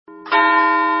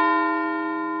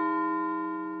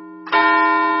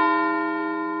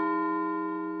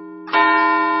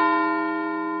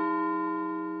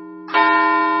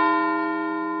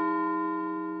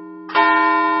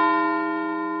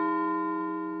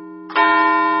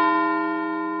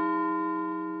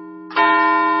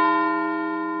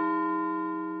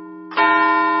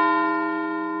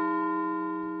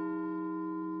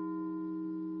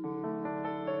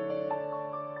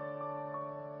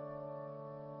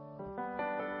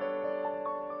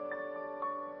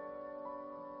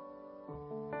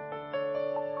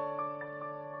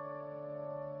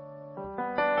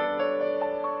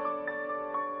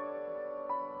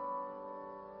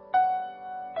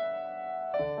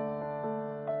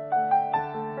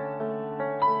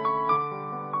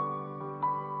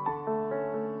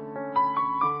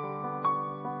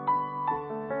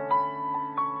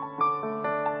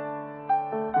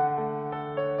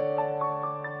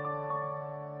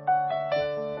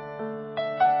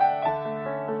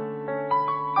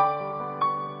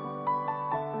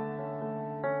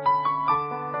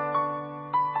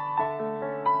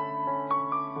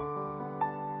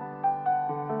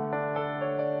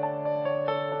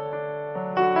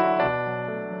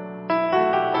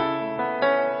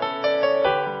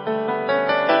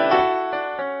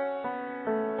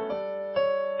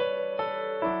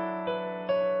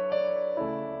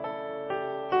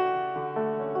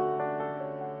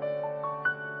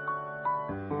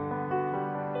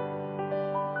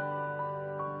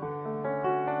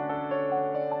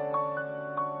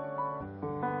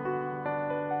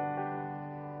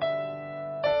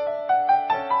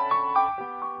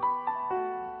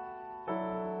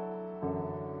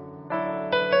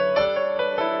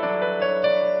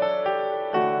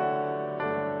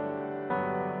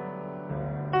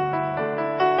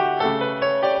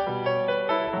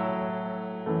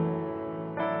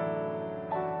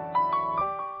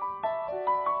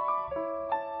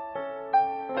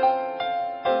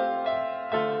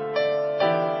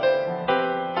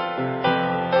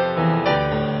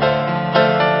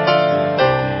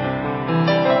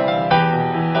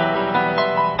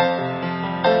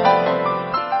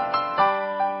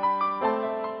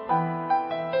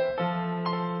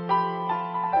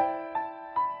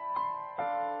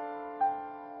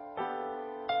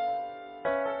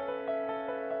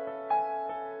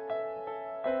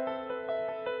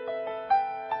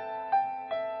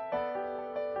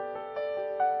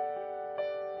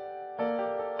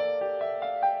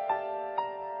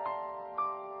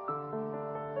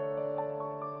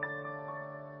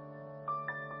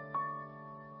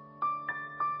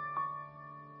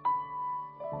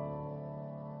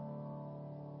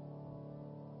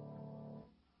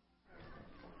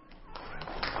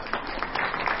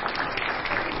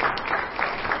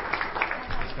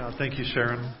Thank you,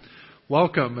 Sharon.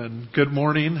 Welcome and good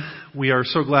morning. We are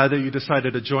so glad that you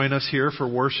decided to join us here for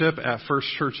worship at First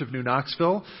Church of New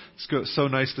Knoxville. It's so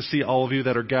nice to see all of you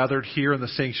that are gathered here in the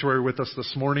sanctuary with us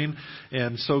this morning,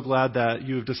 and so glad that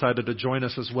you've decided to join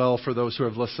us as well for those who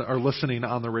are listening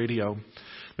on the radio.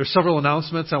 There's several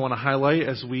announcements I want to highlight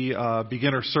as we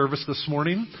begin our service this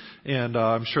morning, and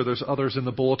I'm sure there's others in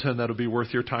the bulletin that will be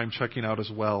worth your time checking out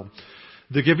as well.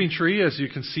 The giving tree, as you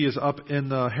can see, is up in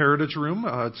the Heritage Room.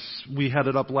 We had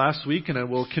it up last week, and it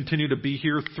will continue to be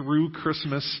here through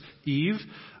Christmas Eve.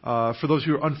 For those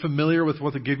who are unfamiliar with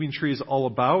what the giving tree is all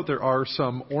about, there are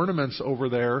some ornaments over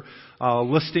there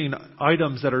listing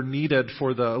items that are needed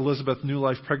for the Elizabeth New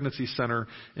Life Pregnancy Center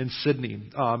in Sydney.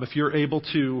 If you're able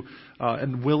to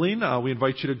and willing, we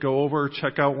invite you to go over,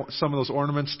 check out some of those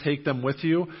ornaments, take them with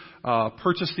you,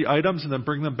 purchase the items, and then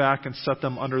bring them back and set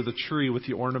them under the tree with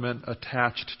the ornament attached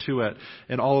to it.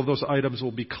 And all of those items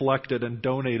will be collected and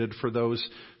donated for those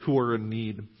who are in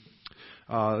need.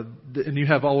 And you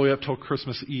have all the way up till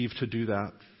Christmas Eve to do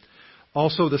that.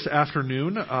 Also this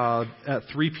afternoon at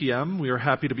 3 p.m., we are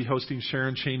happy to be hosting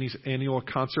Sharon Chaney's annual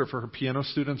concert for her piano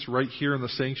students right here in the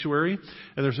sanctuary.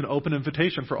 And there's an open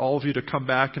invitation for all of you to come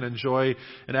back and enjoy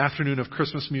an afternoon of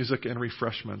Christmas music and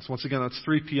refreshments. Once again, that's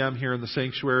 3 p.m. here in the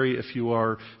sanctuary if you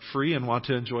are free and want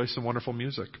to enjoy some wonderful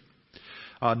music.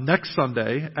 Next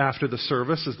Sunday, after the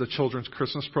service, is the Children's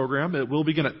Christmas Program. It will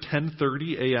begin at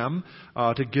 10:30 a.m.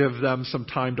 To give them some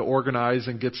time to organize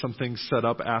and get some things set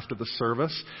up after the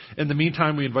service. In the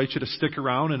meantime, we invite you to stick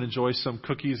around and enjoy some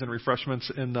cookies and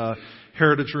refreshments in the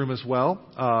Heritage Room as well.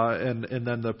 And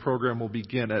then the program will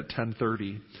begin at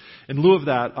 10:30. In lieu of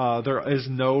that, there is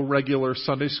no regular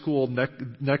Sunday school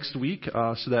next week,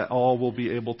 so that all will be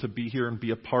able to be here and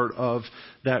be a part of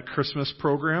that Christmas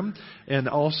program. And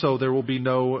also, there will be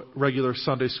no regular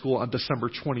Sunday school on December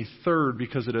 23rd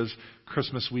because it is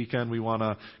Christmas weekend. We want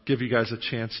to give you guys a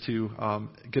chance to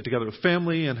get together with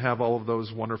family and have all of those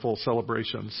wonderful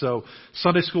celebrations. So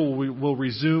Sunday school will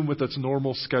resume with its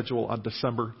normal schedule on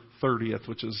December 30th,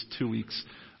 which is 2 weeks.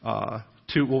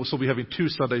 We'll be having 2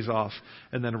 Sundays off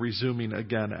and then resuming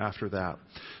again after that.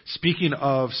 Speaking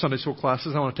of Sunday school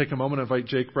classes, I want to take a moment and invite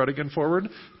Jake Bredigan forward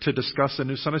to discuss a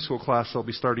new Sunday school class that'll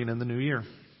be starting in the new year.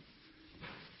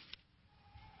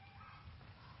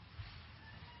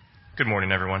 Good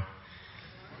morning, everyone.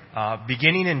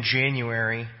 Beginning in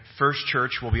January, First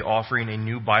Church will be offering a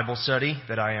new Bible study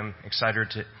that I am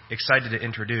excited to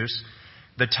introduce.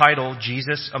 The title,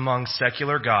 Jesus Among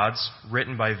Secular Gods,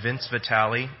 written by Vince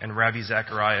Vitale and Ravi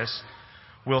Zacharias,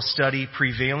 will study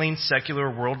prevailing secular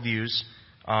worldviews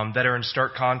that are in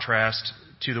stark contrast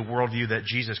to the worldview that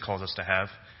Jesus calls us to have.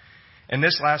 And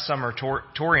this last summer,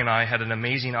 Tori and I had an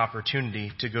amazing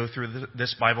opportunity to go through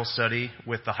this Bible study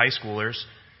with the high schoolers.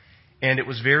 And it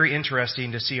was very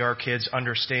interesting to see our kids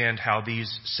understand how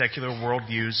these secular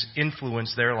worldviews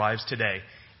influence their lives today,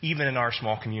 even in our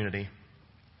small community.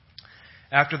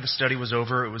 After the study was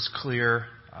over, it was clear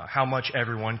how much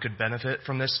everyone could benefit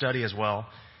from this study as well.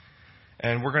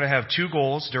 And we're going to have 2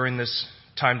 goals during this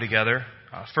time together.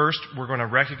 First, we're going to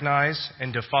recognize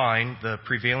and define the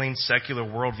prevailing secular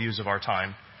worldviews of our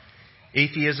time: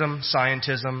 atheism,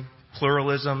 scientism,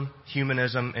 pluralism,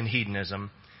 humanism, and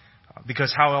hedonism.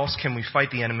 Because how else can we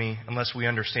fight the enemy unless we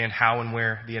understand how and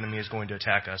where the enemy is going to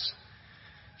attack us?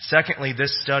 Secondly,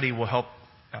 this study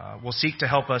will seek to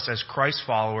help us as Christ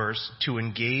followers to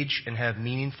engage and have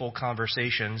meaningful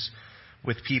conversations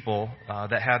with people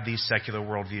that have these secular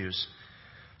worldviews.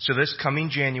 So this coming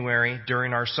January,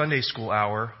 during our Sunday school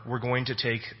hour, we're going to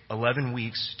take 11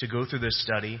 weeks to go through this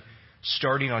study,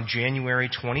 starting on January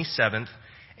 27th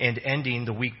and ending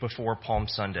the week before Palm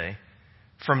Sunday.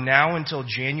 From now until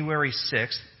January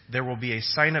 6th, there will be a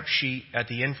sign-up sheet at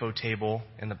the info table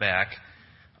in the back.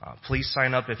 Please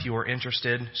sign up if you are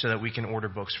interested so that we can order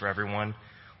books for everyone.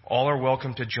 All are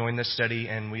welcome to join this study,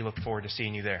 and we look forward to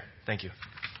seeing you there. Thank you.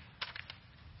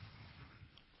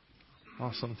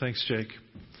 Awesome. Thanks, Jake.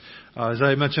 As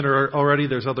I mentioned already,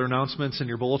 there's other announcements in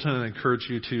your bulletin, and I encourage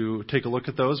you to take a look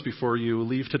at those before you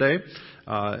leave today.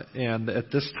 And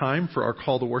at this time, for our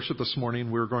call to worship this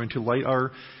morning, we're going to light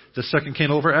the second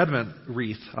candle of our Advent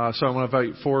wreath. So I want to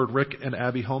invite forward Rick and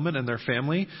Abby Holman and their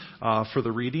family for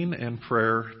the reading and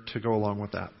prayer to go along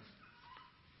with that.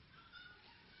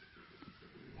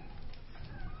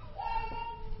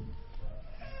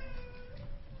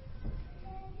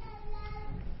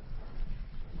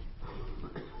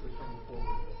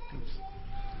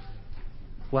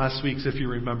 Last week's, if you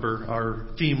remember, our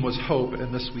theme was hope,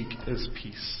 and this week is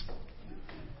peace.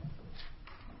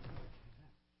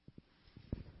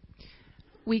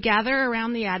 We gather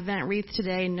around the Advent wreath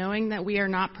today knowing that we are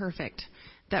not perfect,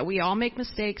 that we all make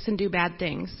mistakes and do bad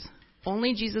things.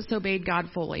 Only Jesus obeyed God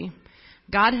fully.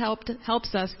 God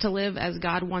helps us to live as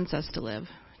God wants us to live.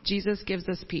 Jesus gives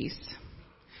us peace.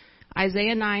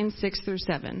 Isaiah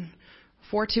 9:6-7.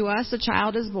 For to us a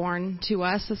child is born, to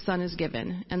us a son is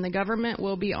given, and the government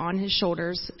will be on his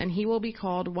shoulders, and he will be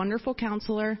called Wonderful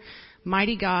Counselor,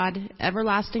 Mighty God,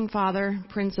 Everlasting Father,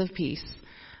 Prince of Peace.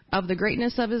 Of the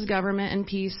greatness of his government and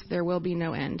peace there will be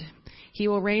no end. He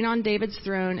will reign on David's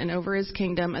throne and over his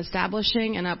kingdom,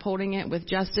 establishing and upholding it with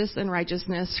justice and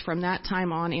righteousness from that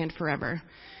time on and forever.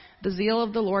 The zeal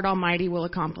of the Lord Almighty will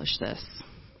accomplish this.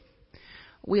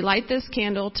 We light this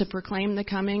candle to proclaim the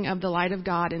coming of the light of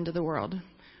God into the world.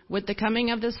 With the coming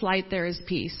of this light there is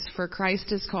peace, for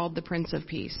Christ is called the Prince of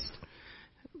Peace.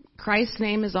 Christ's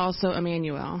name is also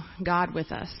Emmanuel, God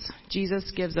with us. Jesus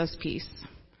gives us peace.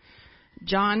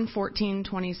 John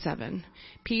 14:27.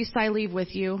 Peace I leave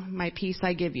with you, my peace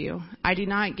I give you. I do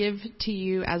not give to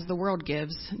you as the world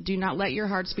gives. Do not let your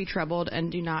hearts be troubled,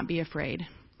 and do not be afraid.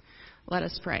 Let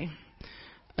us pray.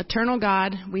 Eternal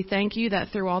God, we thank you that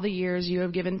through all the years you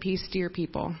have given peace to your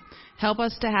people. Help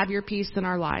us to have your peace in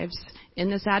our lives.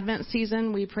 In this Advent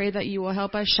season, we pray that you will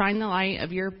help us shine the light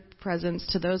of your presence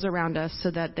to those around us so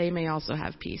that they may also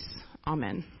have peace.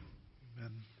 Amen.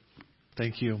 Amen.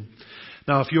 Thank you.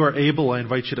 Now, if you are able, I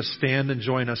invite you to stand and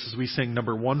join us as we sing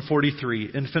number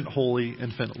 143, Infant Holy,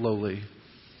 Infant Lowly.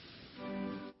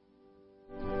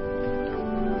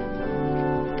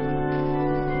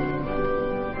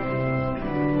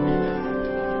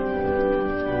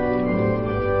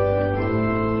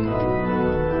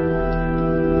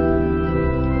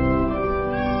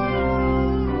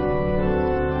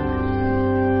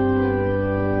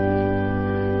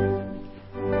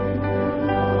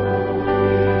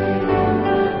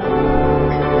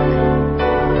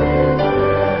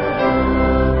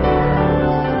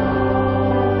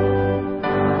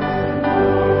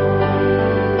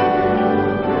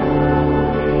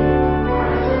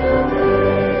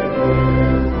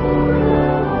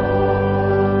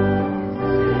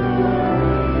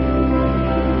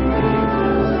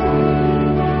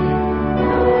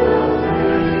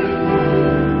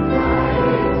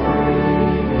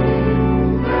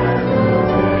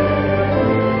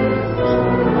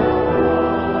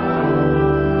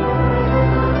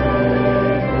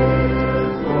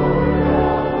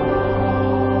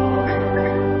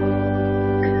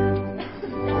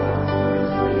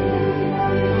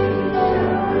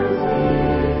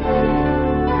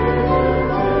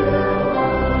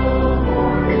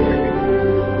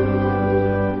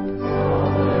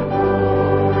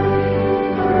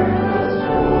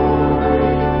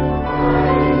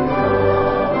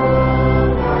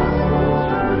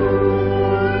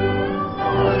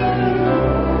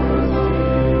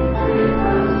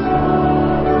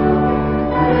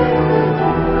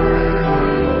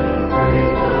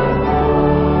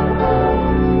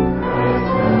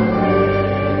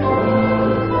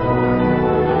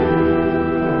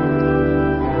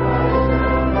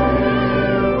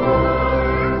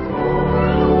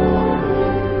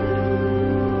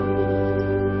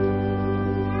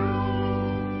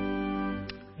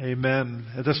 Amen.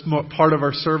 At this part of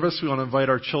our service, we want to invite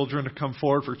our children to come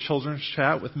forward for Children's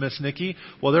Chat with Miss Nikki.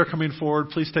 While they're coming forward,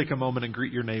 please take a moment and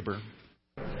greet your neighbor.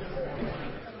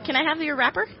 Can I have your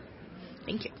wrapper?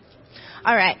 Thank you.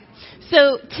 All right.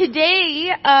 So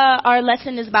today, our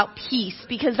lesson is about peace,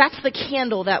 because that's the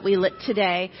candle that we lit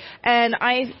today. And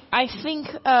I think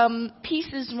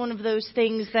peace is one of those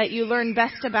things that you learn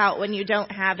best about when you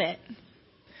don't have it.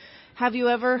 Have you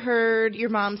ever heard your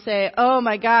mom say, "Oh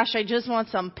my gosh, I just want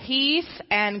some peace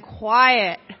and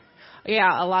quiet"?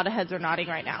 Yeah, a lot of heads are nodding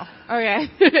right now. Okay.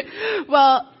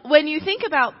 Well, when you think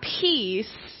about peace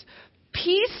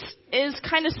is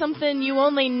kind of something you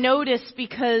only notice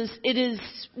because it is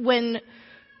when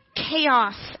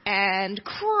chaos and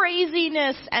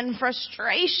craziness and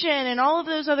frustration and all of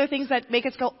those other things that make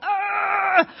us go,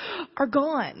 are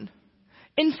gone.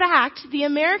 In fact, the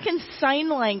American Sign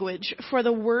Language for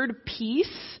the word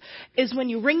peace is when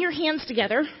you wring your hands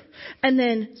together and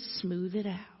then smooth it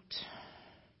out.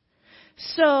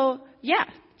 So, yeah,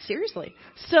 seriously.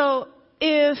 So,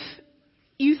 if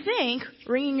you think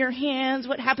wringing your hands,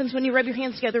 what happens when you rub your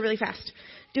hands together really fast?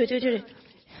 Do it.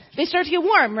 They start to get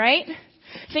warm, right?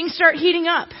 Things start heating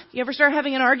up. You ever start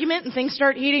having an argument and things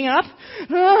start heating up?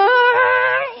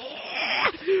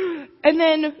 And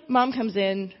then mom comes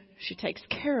in. She takes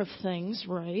care of things,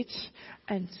 right,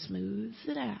 and smooths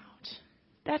it out.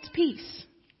 That's peace.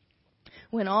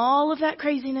 When all of that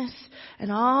craziness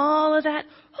and all of that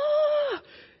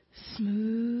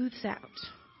smooths out.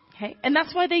 Okay? And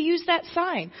that's why they use that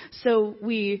sign. So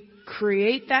we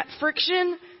create that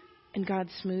friction, and God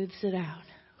smooths it out.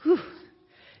 Whew.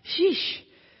 Sheesh.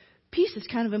 Peace is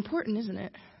kind of important, isn't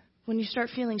it? When you start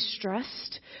feeling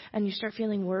stressed and you start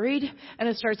feeling worried and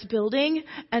it starts building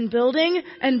and building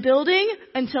and building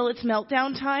until it's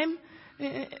meltdown time.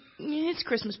 It's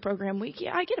Christmas program week.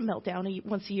 Yeah, I get a meltdown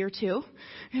once a year too.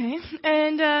 Okay?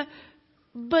 And,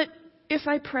 but if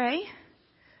I pray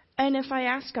and if I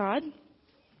ask God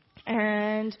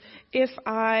and if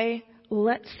I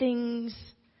let things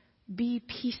be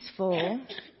peaceful,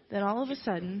 then all of a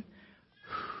sudden,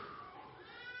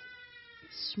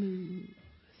 smooth.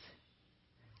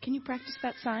 Can you practice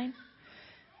that sign?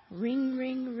 Ring,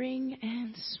 ring, ring,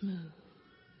 and smooth.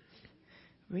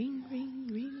 Ring, ring,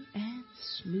 ring, and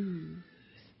smooth.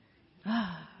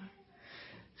 Ah.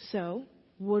 So,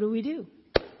 what do?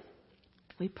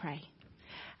 We pray.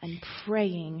 And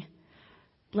praying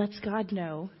lets God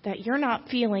know that you're not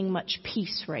feeling much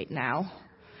peace right now.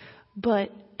 But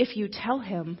if you tell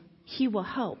Him, He will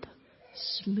help.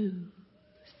 Smooth.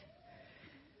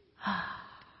 Ah.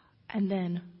 And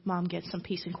then Mom gets some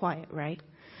peace and quiet, right?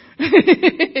 All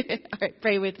right,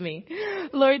 pray with me.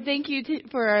 Lord, thank you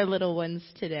for our little ones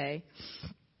today.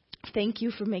 Thank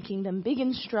you for making them big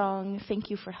and strong. Thank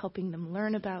you for helping them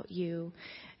learn about you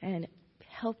and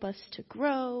help us to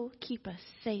grow, keep us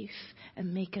safe,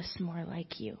 and make us more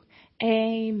like you.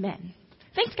 Amen.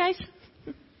 Thanks, guys.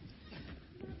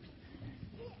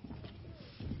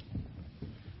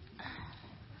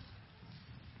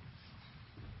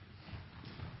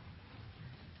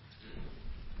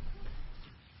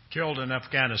 Killed in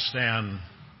Afghanistan,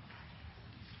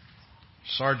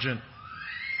 Sergeant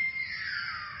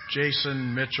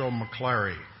Jason Mitchell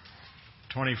McClary,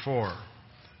 24,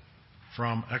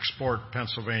 from Export,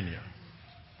 Pennsylvania.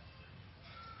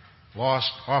 Lost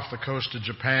off the coast of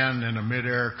Japan in a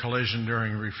mid-air collision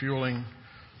during refueling.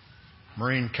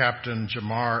 Marine Captain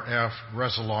Jamar F.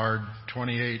 Resolard,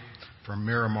 28, from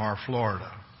Miramar,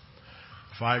 Florida.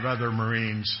 5 other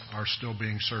Marines are still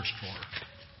being searched for.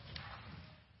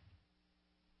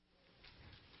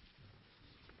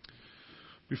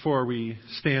 Before we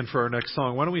stand for our next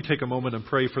song, why don't we take a moment and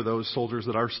pray for those soldiers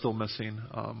that are still missing.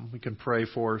 We can pray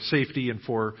for safety and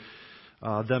for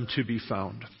them to be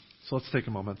found. So let's take a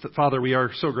moment. Father, we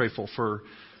are so grateful for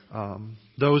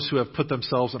those who have put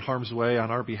themselves in harm's way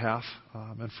on our behalf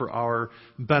and for our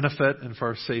benefit and for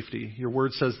our safety. Your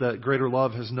word says that greater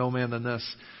love has no man than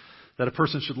this, that a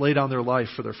person should lay down their life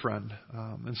for their friend.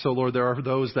 And so, Lord, there are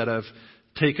those that have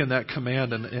taken that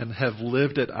command and have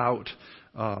lived it out,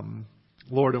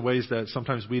 Lord, in ways that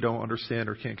sometimes we don't understand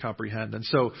or can't comprehend. And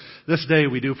so this day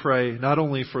we do pray not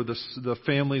only for the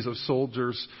families of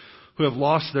soldiers who have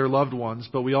lost their loved ones,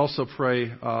 but we also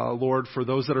pray, Lord, for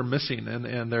those that are missing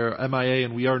and they're MIA,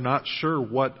 and we are not sure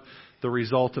what the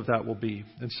result of that will be.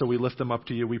 And so we lift them up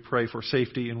to you. We pray for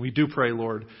safety, and we do pray,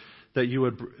 Lord, that you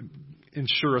would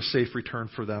ensure a safe return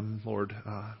for them, Lord.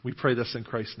 We pray this in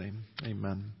Christ's name.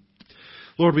 Amen.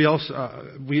 Lord, we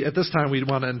at this time we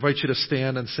want to invite you to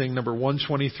stand and sing number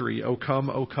 123, O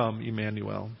Come,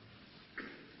 Emmanuel.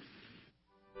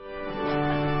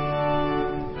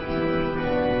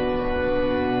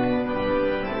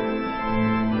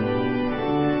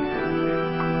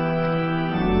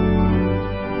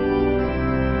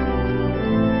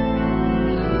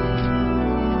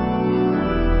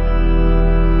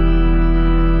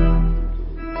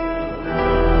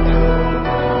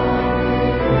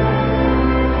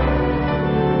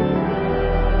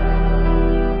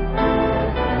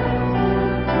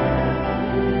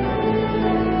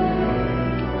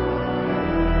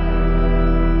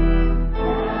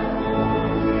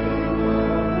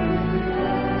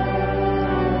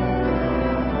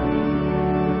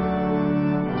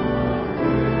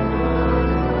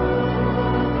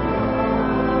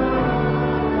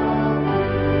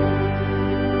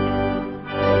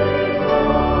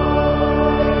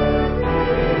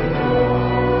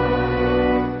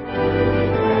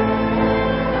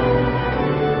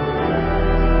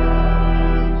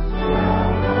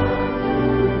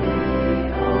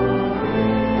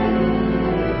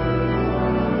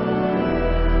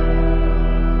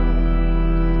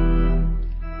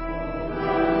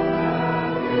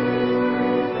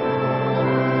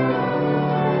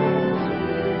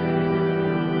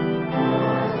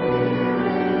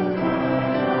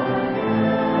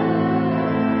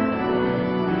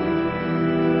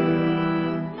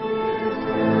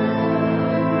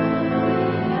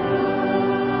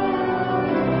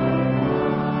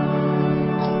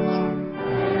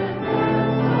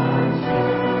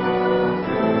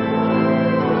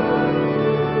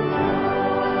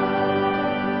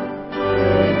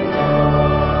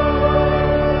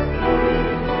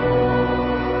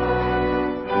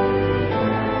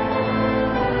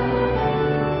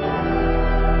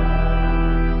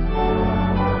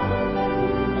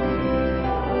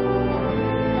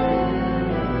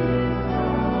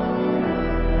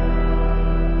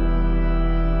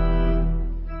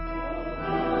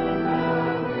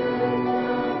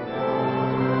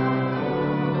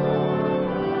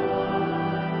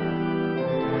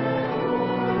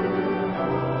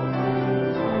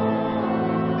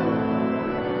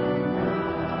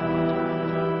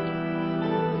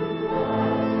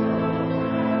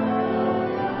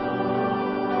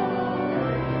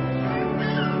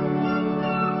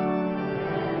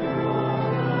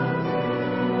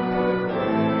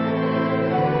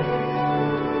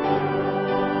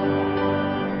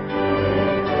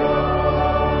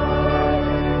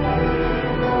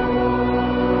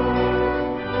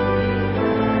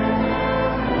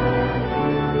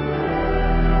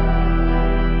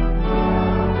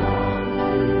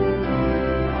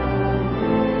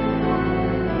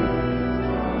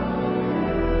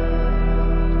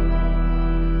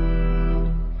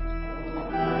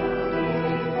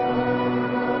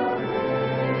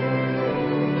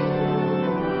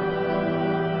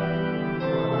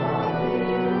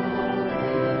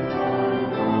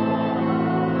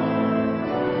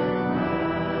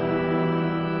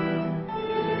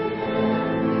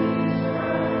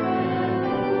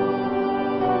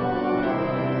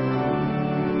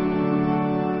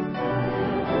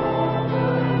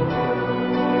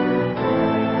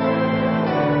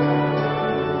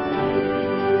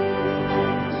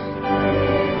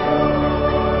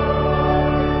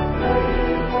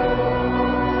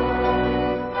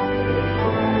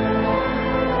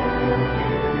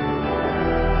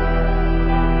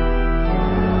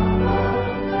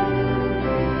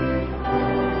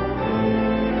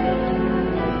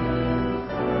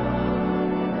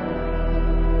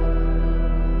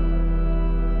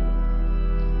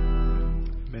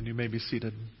 Amen. You may be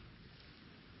seated.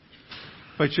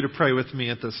 I invite you to pray with me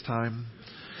at this time.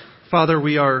 Father,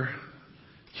 we are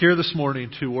here this morning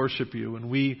to worship you,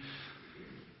 and we,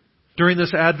 during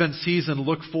this Advent season,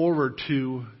 look forward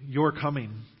to your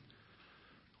coming.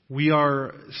 We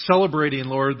are celebrating,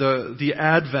 Lord, the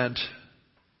advent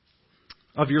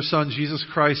of your Son, Jesus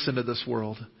Christ, into this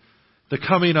world. The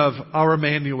coming of our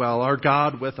Emmanuel, our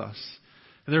God with us.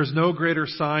 And there's no greater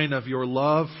sign of your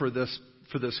love for this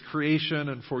creation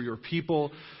and for your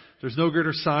people. There's no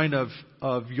greater sign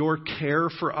of your care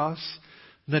for us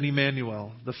than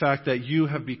Emmanuel. The fact that you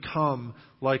have become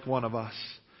like one of us.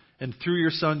 And through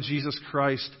your Son, Jesus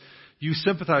Christ, you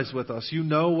sympathize with us. You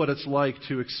know what it's like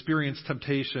to experience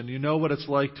temptation. You know what it's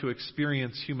like to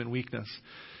experience human weakness.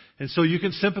 And so you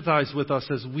can sympathize with us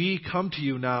as we come to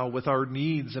you now with our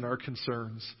needs and our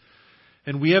concerns.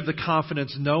 And we have the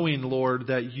confidence knowing, Lord,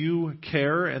 that you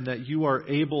care and that you are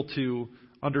able to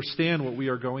understand what we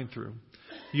are going through.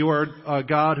 You are a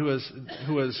God who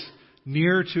is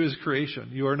near to his creation.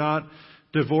 You are not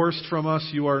divorced from us.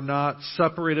 You are not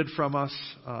separated from us.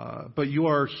 But you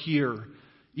are here,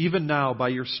 even now, by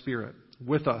your Spirit,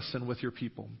 with us and with your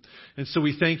people. And so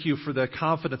we thank you for the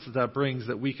confidence that brings,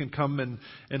 that we can come and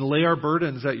lay our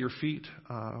burdens at your feet.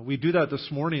 We do that this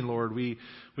morning, Lord. We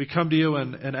come to you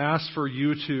and ask for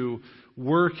you to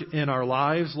work in our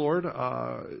lives, Lord.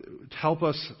 Help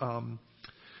us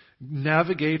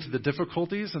navigate the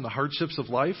difficulties and the hardships of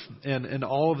life and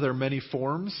all of their many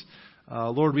forms.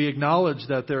 Lord, we acknowledge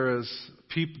that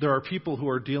there are people who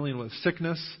are dealing with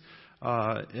sickness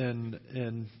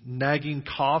and nagging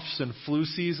coughs and flu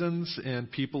seasons,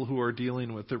 and people who are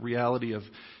dealing with the reality of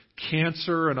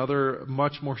cancer and other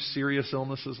much more serious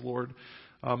illnesses, Lord.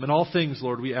 In all things,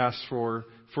 Lord, we ask for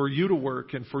you to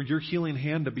work and for your healing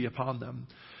hand to be upon them.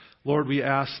 Lord, we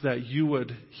ask that you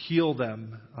would heal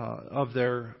them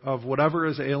of whatever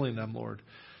is ailing them, Lord.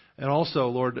 And also,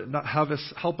 Lord,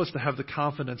 help us to have the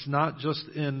confidence not just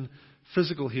in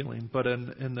physical healing, but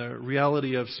in the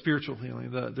reality of spiritual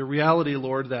healing. The reality,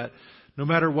 Lord, that no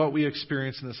matter what we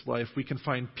experience in this life, we can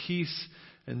find peace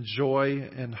and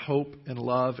joy and hope and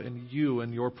love in you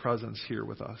and your presence here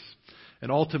with us.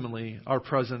 And ultimately, our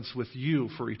presence with you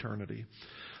for eternity.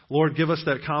 Lord, give us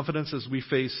that confidence as we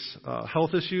face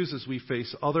health issues, as we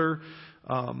face other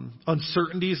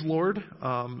uncertainties, Lord,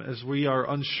 as we are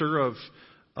unsure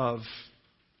of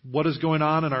what is going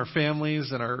on in our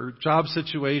families and our job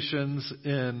situations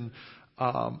in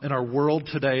our world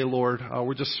today, Lord.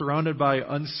 We're just surrounded by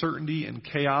uncertainty and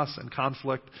chaos and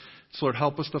conflict. So, Lord,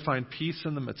 help us to find peace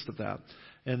in the midst of that.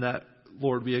 And that,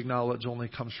 Lord, we acknowledge only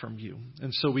comes from you.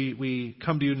 And so we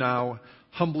come to you now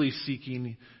humbly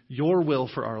seeking your will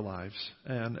for our lives.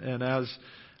 And as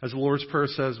the Lord's Prayer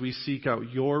says, we seek out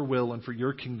your will and for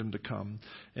your kingdom to come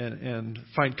and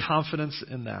find confidence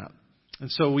in that.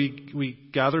 And so we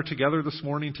gather together this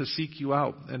morning to seek you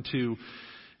out and to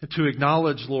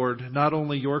acknowledge, Lord, not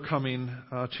only your coming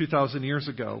 2,000 years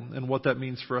ago and what that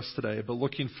means for us today, but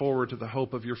looking forward to the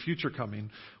hope of your future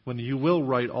coming when you will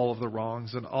right all of the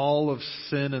wrongs and all of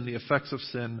sin and the effects of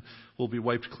sin will be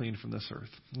wiped clean from this earth.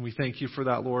 And we thank you for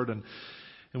that, Lord, and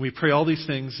we pray all these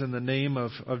things in the name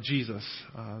of Jesus,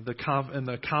 the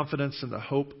confidence and the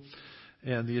hope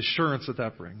and the assurance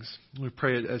that brings. We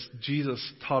pray it as Jesus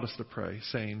taught us to pray,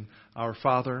 saying, Our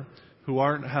Father, who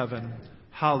art in heaven,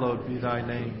 hallowed be thy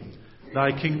name.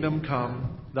 Thy kingdom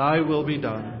come, thy will be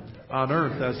done, on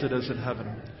earth as it is in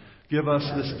heaven. Give us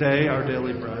this day our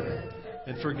daily bread,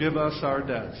 and forgive us our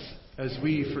debts, as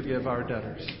we forgive our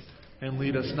debtors. And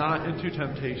lead us not into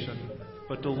temptation,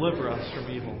 but deliver us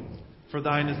from evil. For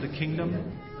thine is the kingdom,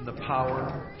 and the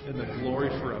power, and the glory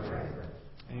forever.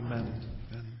 Amen.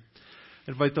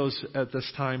 Invite those at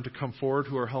this time to come forward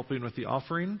who are helping with the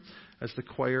offering as the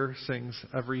choir sings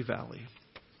Every Valley.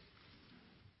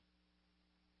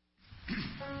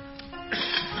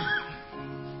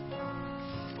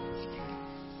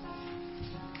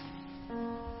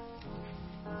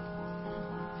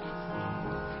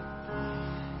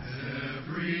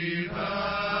 Every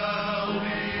valley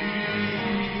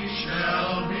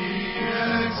shall be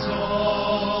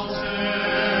exalted,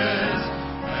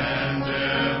 and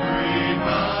every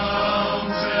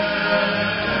mountain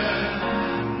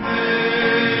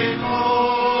made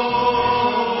low.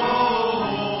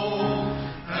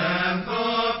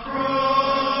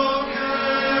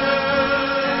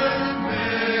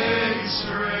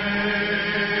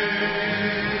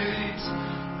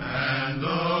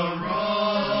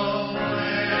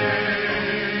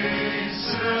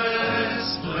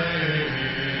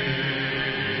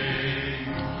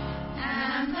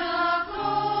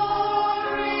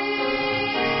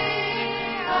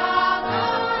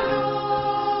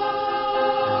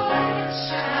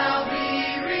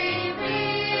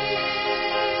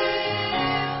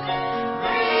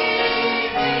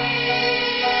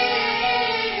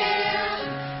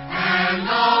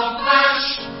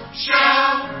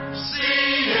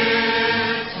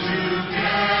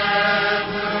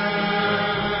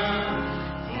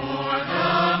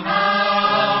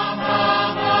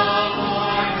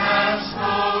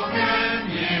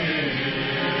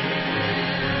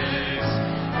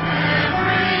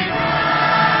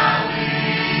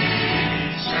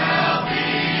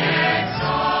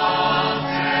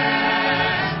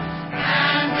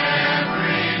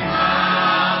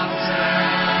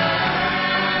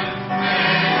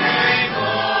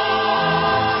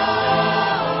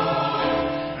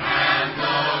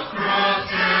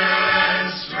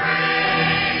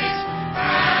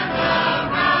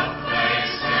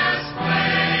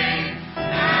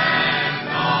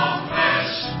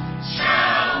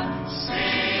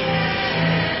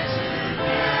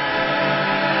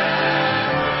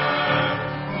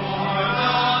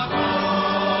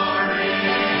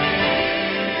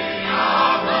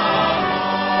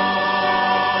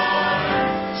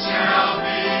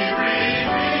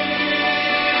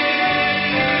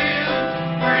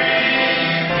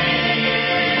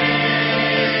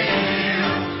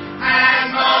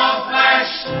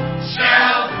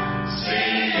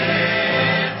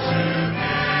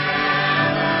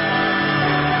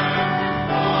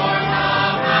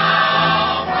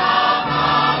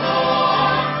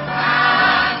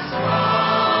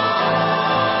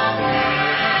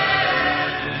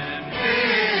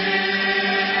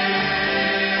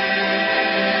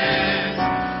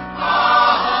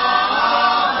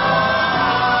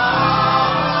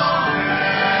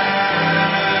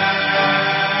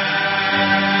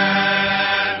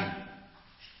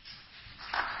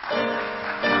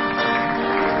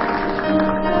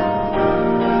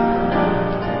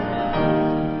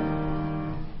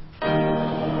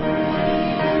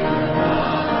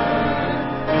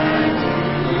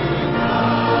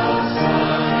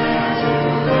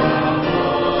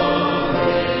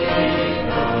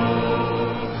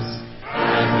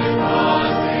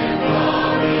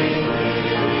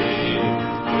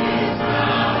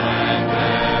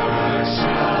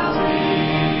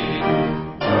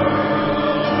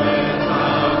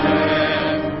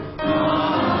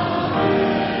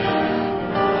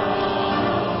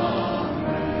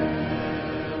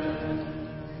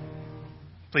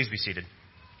 Please be seated.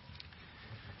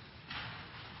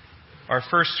 Our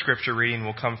first scripture reading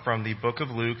will come from the book of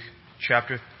Luke,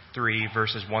 chapter 3,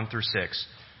 verses 1 through 6.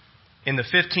 In the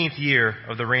 15th year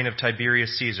of the reign of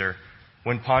Tiberius Caesar,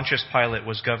 when Pontius Pilate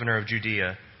was governor of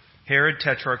Judea, Herod,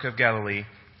 tetrarch of Galilee,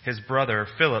 his brother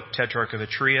Philip, tetrarch of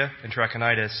Ituraea and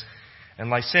Trachonitis, and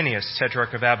Licinius,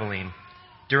 tetrarch of Abilene,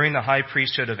 during the high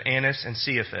priesthood of Annas and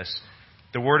Caiaphas,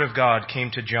 the word of God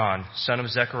came to John, son of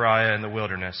Zechariah, in the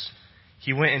wilderness.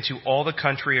 He went into all the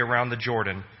country around the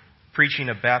Jordan, preaching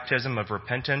a baptism of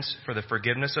repentance for the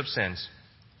forgiveness of sins.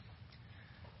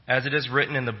 As it is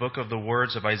written in the book of the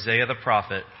words of Isaiah the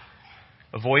prophet,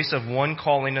 a voice of one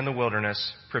calling in the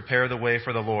wilderness, prepare the way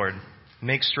for the Lord,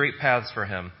 make straight paths for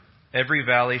him. Every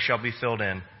valley shall be filled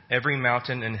in, every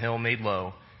mountain and hill made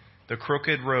low. The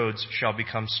crooked roads shall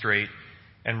become straight,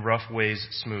 and rough ways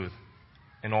smooth,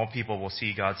 and all people will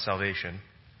see God's salvation.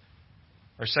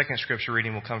 Our second scripture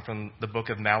reading will come from the book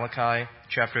of Malachi,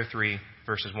 chapter 3,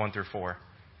 verses 1 through 4.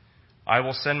 I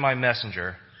will send my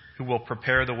messenger, who will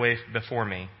prepare the way before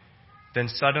me. Then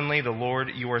suddenly the Lord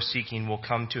you are seeking will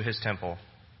come to his temple.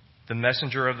 The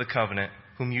messenger of the covenant,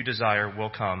 whom you desire,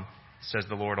 will come, says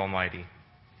the Lord Almighty.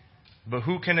 But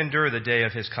who can endure the day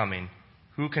of his coming?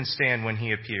 Who can stand when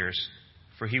he appears?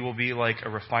 For he will be like a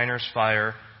refiner's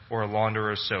fire or a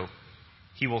launderer's soap.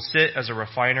 He will sit as a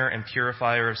refiner and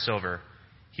purifier of silver.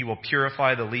 He will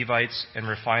purify the Levites and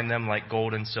refine them like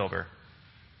gold and silver.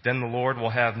 Then the Lord will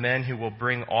have men who will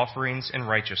bring offerings in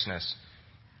righteousness,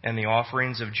 and the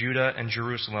offerings of Judah and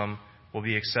Jerusalem will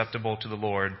be acceptable to the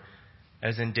Lord,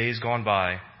 as in days gone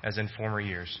by, as in former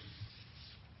years.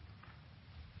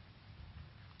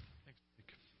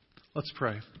 Let's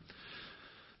pray.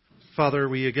 Father,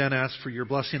 we again ask for your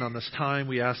blessing on this time.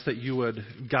 We ask that you would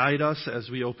guide us as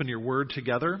we open your word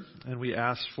together, and we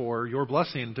ask for your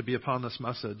blessing to be upon this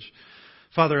message.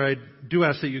 Father, I do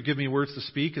ask that you give me words to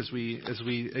speak as we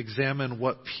examine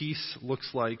what peace looks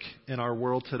like in our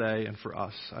world today and for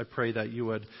us. I pray that you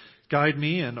would guide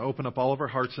me and open up all of our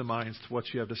hearts and minds to what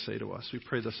you have to say to us. We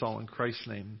pray this all in Christ's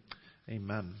name.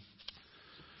 Amen.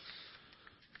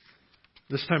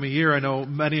 This time of year, I know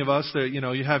many of us that,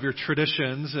 you have your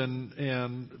traditions,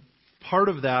 and part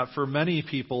of that for many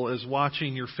people is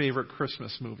watching your favorite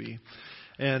Christmas movie.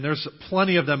 And there's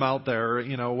plenty of them out there,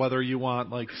 whether you want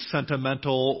like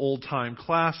sentimental old-time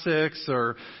classics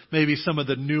or maybe some of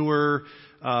the newer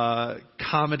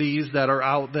comedies that are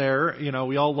out there.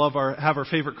 We all have our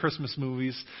favorite Christmas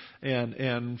movies,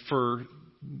 and for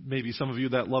maybe some of you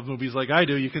that love movies like I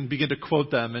do, you can begin to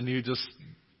quote them and you just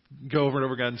go over and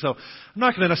over again. So I'm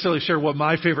not going to necessarily share what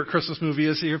my favorite Christmas movie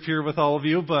is here with all of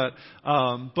you, but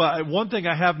one thing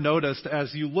I have noticed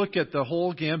as you look at the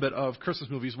whole gambit of Christmas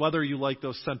movies, whether you like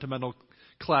those sentimental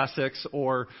classics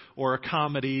or a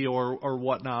comedy or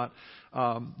whatnot,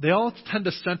 they all tend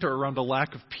to center around a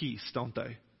lack of peace, don't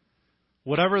they?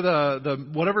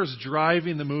 Whatever's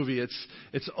driving the movie,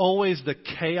 it's always the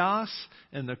chaos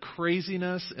and the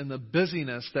craziness and the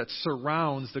busyness that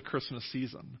surrounds the Christmas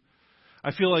season.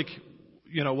 I feel like,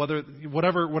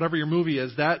 whatever your movie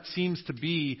is, that seems to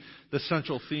be the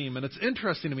central theme. And it's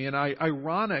interesting to me and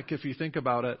ironic if you think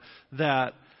about it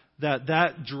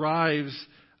that drives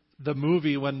the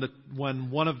movie when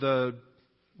one of the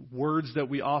words that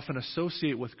we often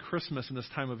associate with Christmas in this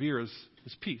time of year is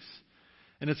peace.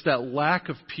 And it's that lack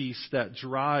of peace that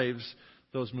drives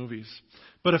those movies.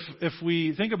 But if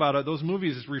we think about it, those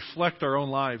movies reflect our own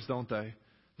lives, don't they?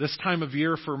 This time of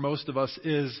year for most of us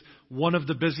is one of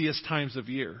the busiest times of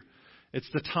year. It's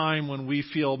the time when we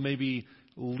feel maybe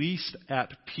least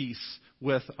at peace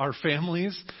with our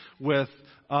families, with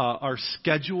our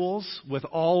schedules, with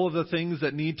all of the things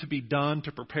that need to be done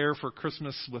to prepare for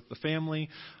Christmas with the family.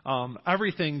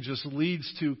 Everything just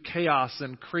leads to chaos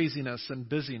and craziness and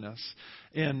busyness.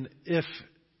 And if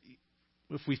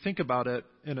we think about it,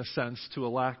 in a sense, to a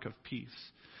lack of peace.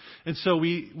 And so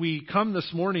we come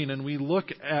this morning and we lit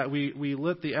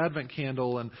the Advent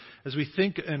candle, and as we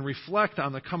think and reflect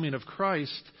on the coming of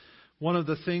Christ, one of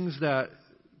the things that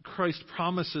Christ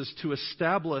promises to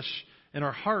establish in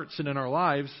our hearts and in our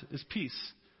lives is peace.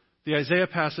 The Isaiah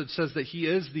passage says that He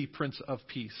is the Prince of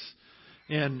Peace.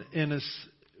 And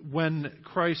when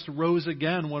Christ rose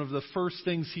again, one of the first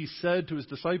things He said to His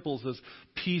disciples is,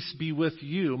 "Peace be with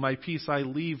you, my peace I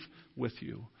leave with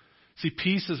you." See,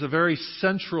 peace is a very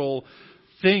central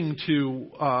thing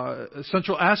a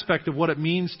central aspect of what it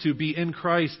means to be in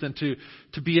Christ and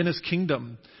to be in His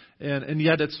kingdom. And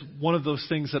yet it's one of those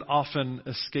things that often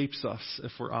escapes us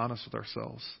if we're honest with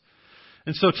ourselves.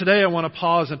 And so today I want to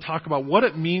pause and talk about what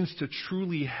it means to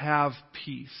truly have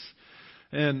peace.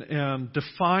 and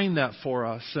define that for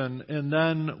us. And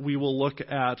then we will look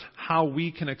at how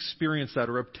we can experience that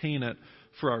or obtain it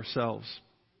for ourselves.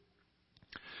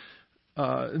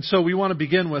 And so we want to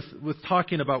begin with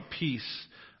talking about peace.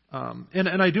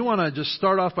 And I do want to just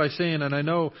start off by saying, and I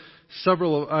know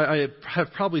I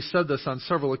have probably said this on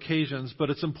several occasions, but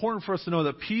it's important for us to know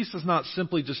that peace is not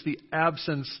simply just the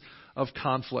absence of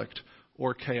conflict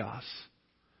or chaos.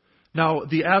 Now,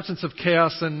 the absence of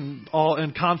chaos and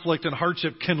conflict and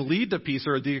hardship can lead to peace,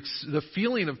 or the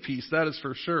feeling of peace. That is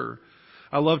for sure.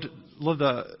 I loved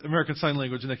the American Sign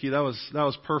Language, Nikki. That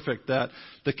was perfect. That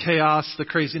the chaos, the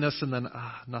craziness, and then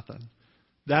nothing.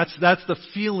 That's the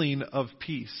feeling of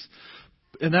peace,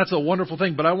 and that's a wonderful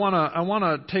thing. But I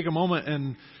wanna take a moment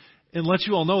and let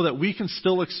you all know that we can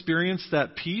still experience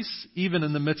that peace even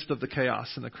in the midst of the chaos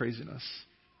and the craziness.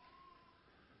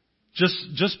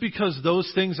 Just because those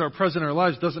things are present in our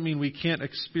lives doesn't mean we can't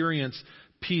experience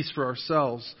peace for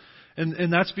ourselves.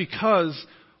 And that's because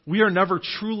we are never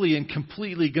truly and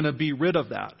completely going to be rid of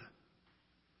that.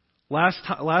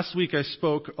 Last week I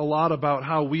spoke a lot about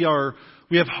how we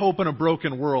have hope in a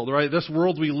broken world, right? This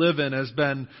world we live in has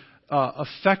been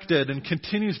affected and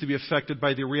continues to be affected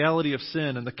by the reality of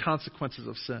sin and the consequences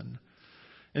of sin.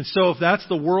 And so if that's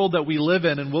the world that we live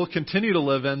in and will continue to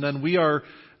live in, then we are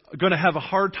going to have a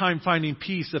hard time finding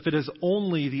peace if it is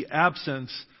only the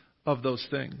absence of those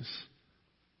things.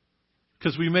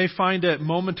 Because we may find it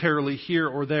momentarily here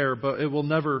or there, but it will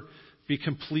never be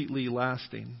completely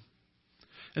lasting.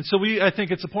 And so I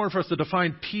think it's important for us to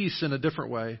define peace in a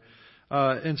different way.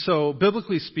 And so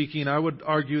biblically speaking, I would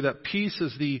argue that peace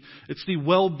is it's the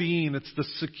well-being, it's the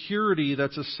security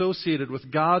that's associated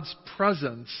with God's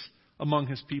presence among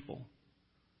His people.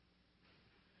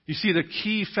 You see, the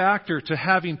key factor to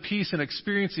having peace and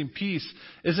experiencing peace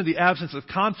isn't the absence of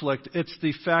conflict. It's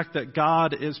the fact that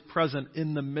God is present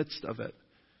in the midst of it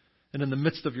and in the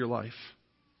midst of your life.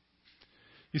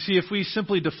 You see, if we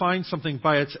simply define something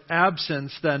by its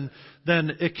absence, then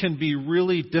it can be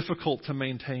really difficult to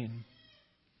maintain.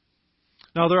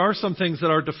 Now, there are some things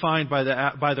that are defined by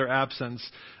their absence.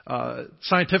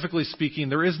 Scientifically speaking,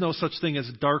 there is no such thing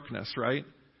as darkness, right?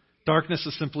 Darkness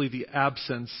is simply the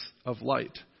absence of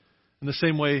light. In the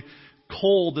same way,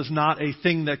 cold is not a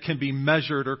thing that can be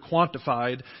measured or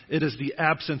quantified. It is the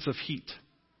absence of heat.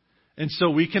 And so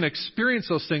we can experience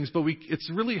those things, but it's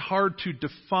really hard to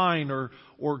define or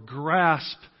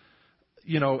grasp,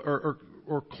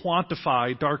 or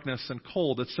quantify darkness and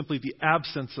cold. It's simply the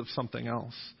absence of something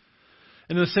else.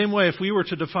 And in the same way, if we were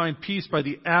to define peace by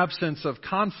the absence of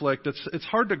conflict, it's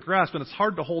hard to grasp and it's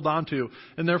hard to hold on to,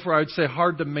 and therefore I'd say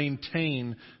hard to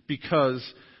maintain because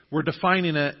we're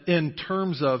defining it in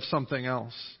terms of something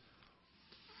else.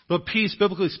 But peace,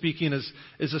 biblically speaking,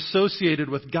 is associated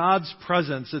with God's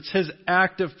presence. It's His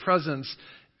active presence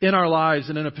in our lives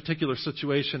and in a particular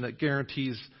situation that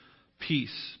guarantees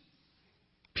peace.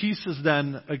 Peace is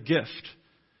then a gift.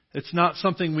 It's not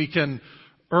something we can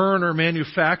earn or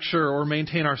manufacture or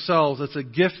maintain ourselves. It's a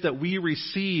gift that we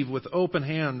receive with open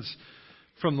hands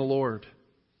from the Lord.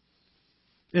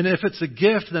 And if it's a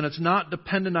gift, then it's not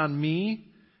dependent on me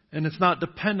and it's not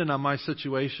dependent on my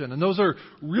situation. And those are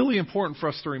really important for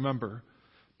us to remember.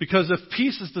 Because if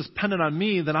peace is dependent on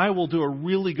me, then I will do a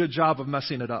really good job of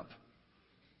messing it up.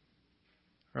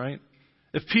 Right?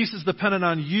 If peace is dependent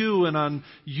on you and on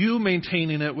you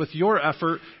maintaining it with your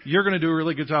effort, you're going to do a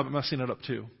really good job of messing it up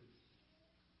too.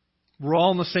 We're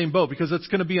all in the same boat because it's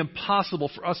going to be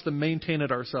impossible for us to maintain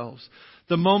it ourselves.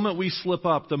 The moment we slip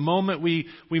up, the moment we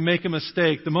make a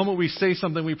mistake, the moment we say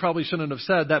something we probably shouldn't have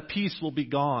said, that peace will be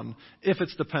gone if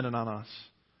it's dependent on us.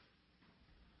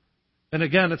 And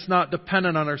again, it's not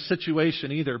dependent on our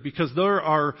situation either, because there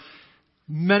are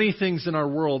many things in our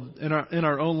world, in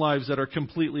our own lives that are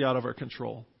completely out of our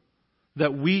control,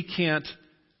 that we can't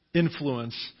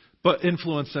influence, but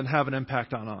influence and have an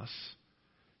impact on us.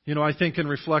 I think and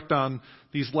reflect on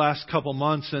these last couple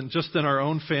months and just in our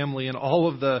own family and all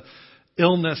of the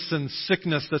illness and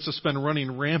sickness that's just been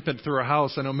running rampant through our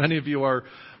house. I know many of you are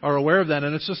aware of that,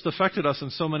 and it's just affected us in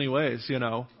so many ways,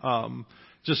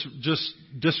 just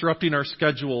disrupting our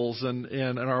schedules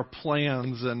and our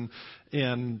plans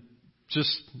and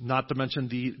just not to mention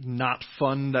the not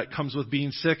fun that comes with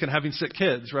being sick and having sick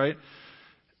kids, right?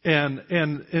 And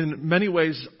in many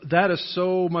ways, that is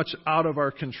so much out of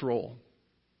our control.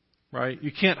 Right?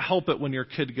 You can't help it when your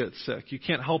kid gets sick. You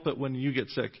can't help it when you get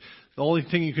sick. The only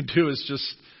thing you can do is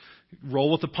just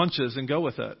roll with the punches and go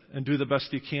with it and do the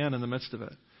best you can in the midst of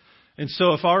it. And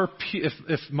so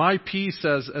if my peace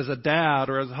as a dad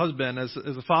or as a husband, as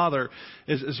a father,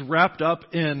 is wrapped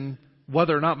up in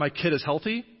whether or not my kid is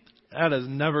healthy, that is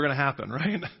never going to happen,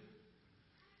 right?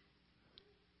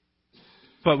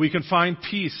 But we can find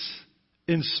peace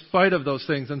in spite of those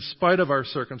things, in spite of our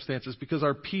circumstances, because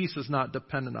our peace is not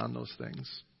dependent on those things.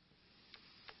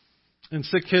 And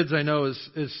sick kids, I know,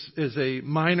 is a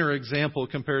minor example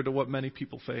compared to what many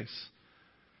people face.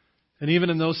 And even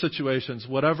in those situations,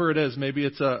 whatever it is, maybe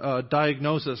it's a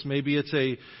diagnosis, maybe it's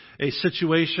a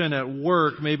situation at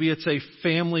work, maybe it's a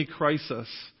family crisis.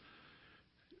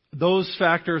 Those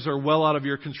factors are well out of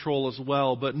your control as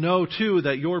well. But know, too,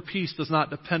 that your peace does not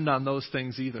depend on those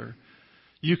things either.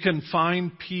 You can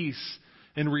find peace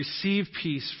and receive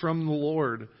peace from the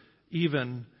Lord,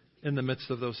 even in the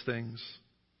midst of those things.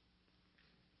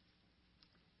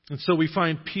 And so we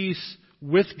find peace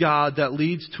with God that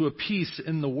leads to a peace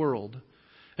in the world.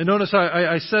 And notice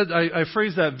I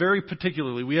phrased that very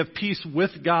particularly. We have peace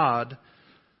with God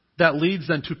that leads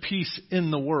then to peace in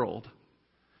the world.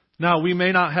 Now, we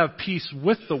may not have peace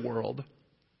with the world,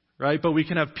 right? But we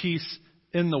can have peace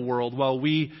in the world while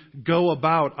we go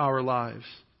about our lives.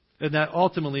 And that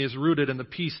ultimately is rooted in the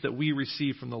peace that we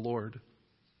receive from the Lord.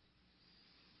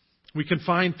 We can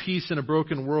find peace in a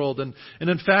broken world. And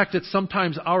in fact, it's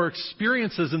sometimes our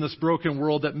experiences in this broken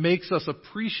world that makes us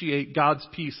appreciate God's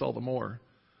peace all the more.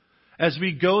 As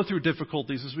we go through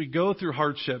difficulties, as we go through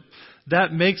hardship,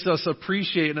 that makes us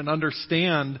appreciate and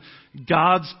understand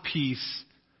God's peace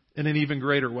in an even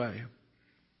greater way.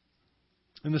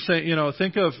 In the same,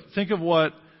 think of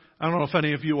what, I don't know if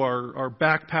any of you are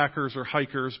backpackers or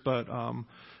hikers, but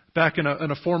back in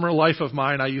a former life of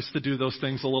mine, I used to do those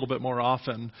things a little bit more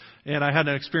often. And I had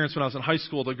an experience when I was in high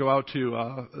school to go out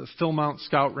to Philmont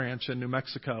Scout Ranch in New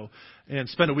Mexico and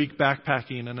spend a week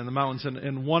backpacking and in the mountains.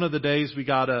 And one of the days we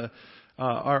got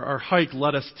our hike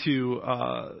led us to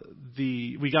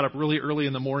we got up really early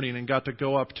in the morning and got to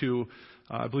go up to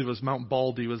I believe it was Mount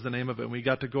Baldy was the name of it. And we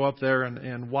got to go up there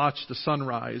and watch the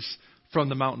sunrise from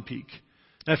the mountain peak.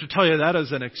 I have to tell you, that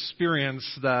is an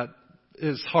experience that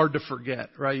is hard to forget,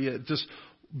 right? Just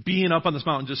being up on this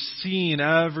mountain, just seeing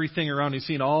everything around you,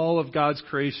 seeing all of God's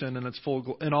creation in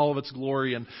in all of its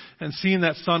glory, and seeing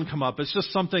that sun come up. It's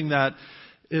just something that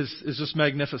is just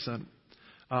magnificent.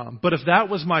 But if that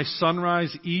was my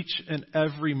sunrise each and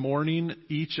every morning,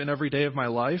 each and every day of my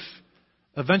life,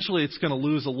 eventually it's going to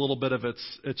lose a little bit of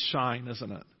its shine,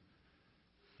 isn't it?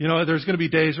 There's going to be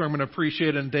days where I'm going to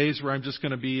appreciate it and days where I'm just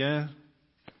going to be,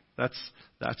 that's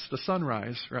the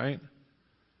sunrise, right?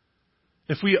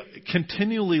 If we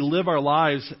continually live our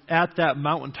lives at that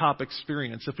mountaintop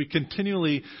experience, if we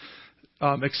continually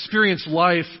experience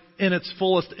life in its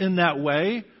fullest in that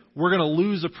way, we're going to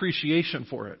lose appreciation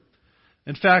for it.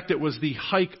 In fact, it was the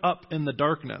hike up in the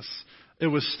darkness. It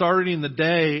was starting the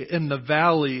day in the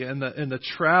valley and the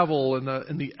travel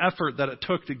and the effort that it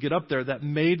took to get up there that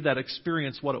made that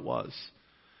experience what it was.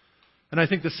 And I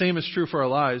think the same is true for our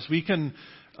lives. We can,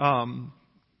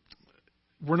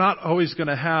 we're not always going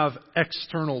to have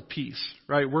external peace,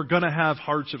 right? We're going to have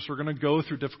hardships. We're going to go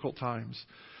through difficult times.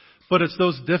 But it's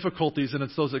those difficulties and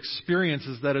it's those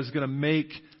experiences that is going to make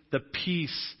the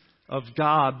peace of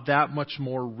God that much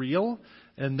more real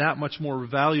and that much more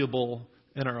valuable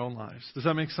in our own lives. Does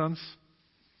that make sense?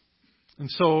 And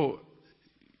so,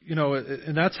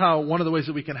 and that's how one of the ways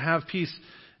that we can have peace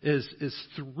is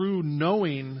through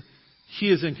knowing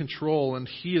He is in control and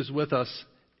He is with us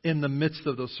in the midst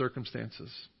of those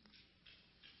circumstances.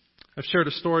 I've shared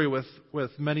a story with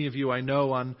many of you I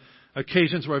know on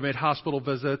occasions where I've made hospital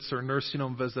visits or nursing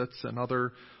home visits and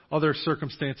other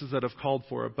circumstances that have called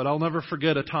for it. But I'll never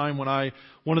forget a time when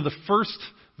one of the first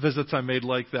visits I made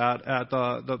like that at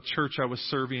the church I was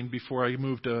serving before I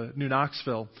moved to New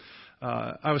Knoxville.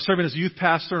 I was serving as a youth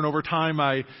pastor, and over time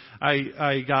I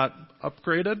got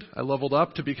upgraded. I leveled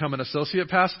up to become an associate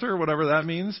pastor, whatever that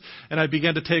means. And I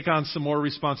began to take on some more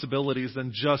responsibilities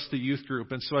than just the youth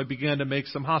group. And so I began to make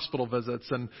some hospital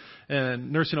visits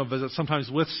and nursing home visits, sometimes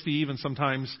with Steve and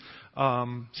sometimes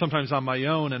on my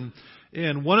own.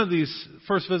 And one of these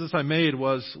first visits I made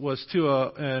was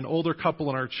to an older couple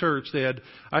in our church.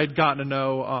 I had gotten to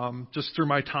know just through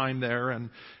my time there, and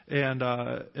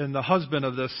the husband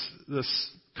of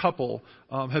this couple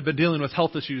had been dealing with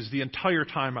health issues the entire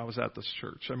time I was at this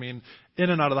church. I mean, in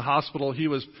and out of the hospital.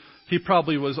 He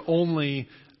probably was only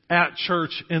at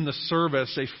church in the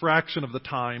service a fraction of the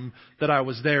time that I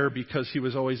was there, because he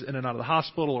was always in and out of the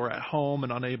hospital or at home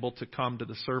and unable to come to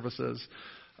the services.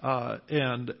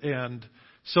 And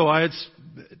so I had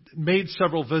made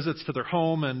several visits to their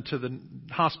home and to the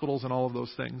hospitals and all of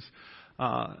those things.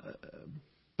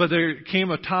 But there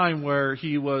came a time where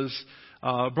he was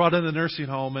brought in the nursing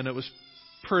home, and it was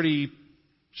pretty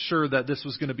sure that this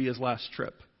was going to be his last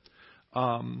trip.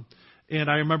 And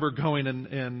I remember going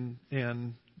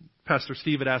and Pastor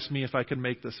Steve had asked me if I could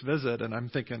make this visit, and I'm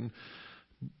thinking,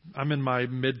 I'm in my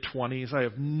mid-20s. I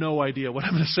have no idea what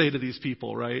I'm going to say to these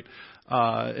people, right?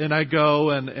 And I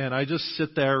go, and I just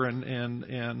sit there,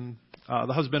 and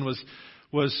the husband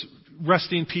was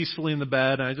resting peacefully in the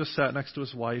bed, and I just sat next to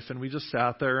his wife, and we just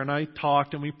sat there, and I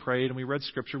talked, and we prayed, and we read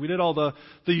Scripture. We did all the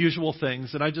usual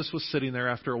things, and I just was sitting there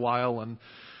after a while, and,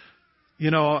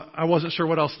 I wasn't sure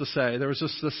what else to say. There was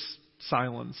just this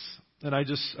silence, and I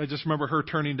just remember her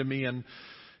turning to me,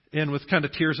 and with kind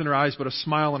of tears in her eyes, but a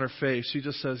smile on her face, she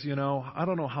just says, I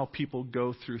don't know how people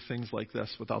go through things like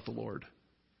this without the Lord.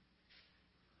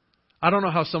 I don't know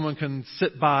how someone can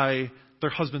sit by their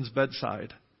husband's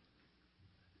bedside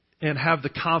and have the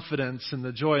confidence and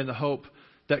the joy and the hope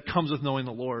that comes with knowing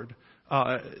the Lord.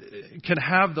 Can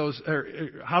have those,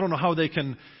 I don't know how they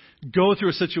can go through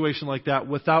a situation like that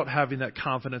without having that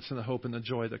confidence and the hope and the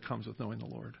joy that comes with knowing the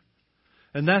Lord.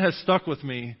 And that has stuck with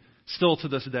me still to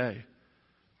this day.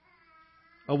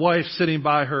 A wife sitting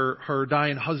by her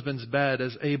dying husband's bed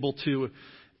is able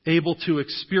to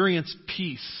experience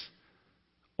peace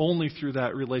only through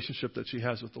that relationship that she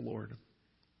has with the Lord.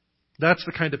 That's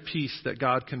the kind of peace that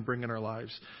God can bring in our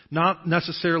lives. Not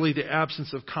necessarily the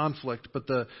absence of conflict, but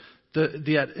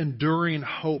that enduring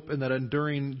hope and that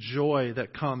enduring joy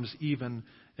that comes even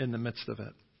in the midst of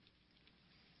it.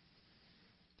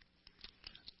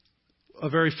 A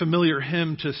very familiar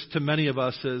hymn to many of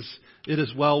us is "It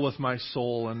Is Well With My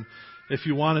Soul." And if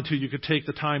you wanted to, you could take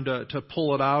the time to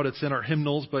pull it out. It's in our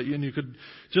hymnals, but you could,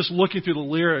 just looking through the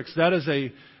lyrics, that is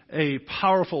a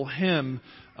powerful hymn.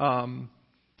 And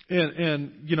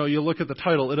you look at the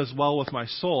title, "It Is Well With My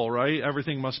Soul," right?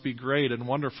 Everything must be great and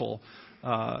wonderful.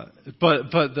 But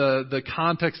the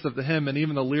context of the hymn and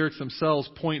even the lyrics themselves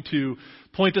point to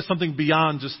something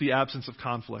beyond just the absence of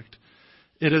conflict.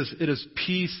 It is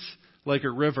peace like a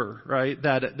river, right?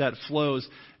 That flows,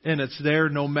 and it's there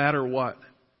no matter what.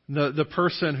 The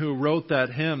person who wrote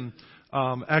that hymn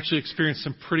actually experienced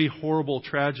some pretty horrible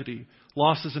tragedy.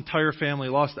 Lost his entire family,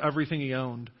 lost everything he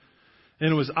owned.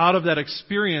 And it was out of that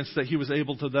experience that he was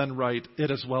able to then write,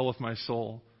 "It is well with my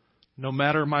soul. No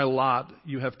matter my lot,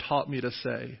 you have taught me to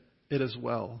say, it is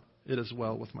well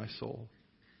with my soul."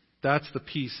 That's the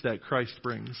peace that Christ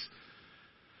brings.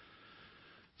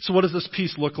 So what does this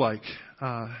peace look like?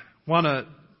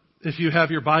 If you have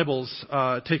your Bibles,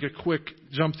 take a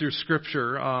quick jump through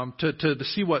Scripture to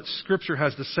see what Scripture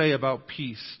has to say about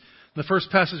peace. The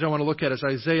first passage I want to look at is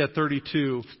Isaiah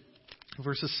 32,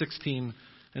 verses 16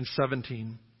 and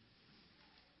 17.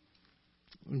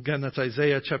 Again, that's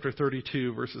Isaiah chapter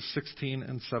 32, verses 16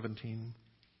 and 17.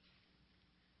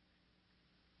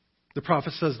 The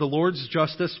prophet says, "The Lord's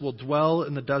justice will dwell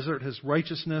in the desert, His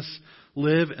righteousness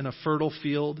live in a fertile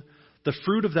field. The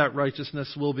fruit of that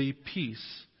righteousness will be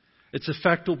peace. Its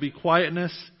effect will be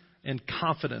quietness and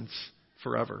confidence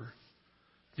forever."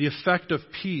 The effect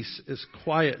of peace is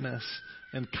quietness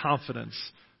and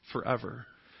confidence forever.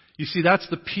 You see, that's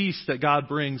the peace that God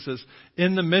brings, is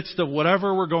in the midst of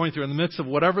whatever we're going through, in the midst of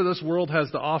whatever this world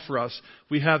has to offer us,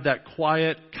 we have that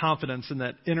quiet confidence and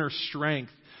that inner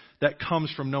strength that comes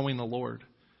from knowing the Lord.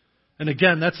 And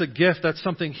again, that's a gift. That's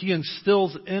something He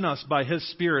instills in us by His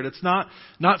Spirit. It's not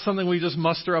something we just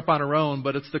muster up on our own,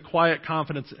 but it's the quiet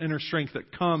confidence, inner strength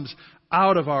that comes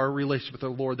out of our relationship with the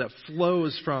Lord, that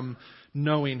flows from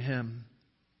knowing Him.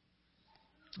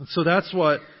 And so that's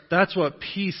what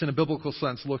peace in a biblical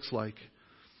sense looks like.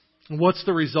 And what's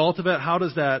the result of it? How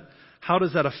does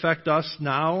that affect us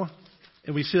now?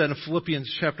 And we see that in Philippians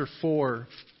chapter 4,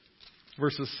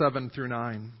 verses 7 through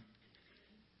 9.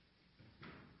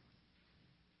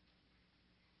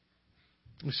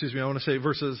 I want to say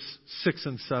verses 6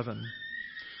 and 7.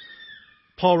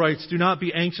 Paul writes, "Do not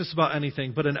be anxious about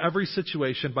anything, but in every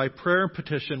situation, by prayer and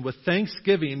petition, with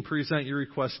thanksgiving, present your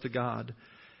requests to God.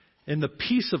 And the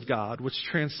peace of God, which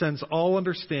transcends all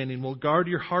understanding, will guard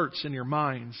your hearts and your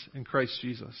minds in Christ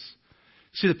Jesus."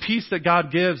 See, the peace that God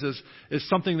gives is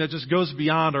something that just goes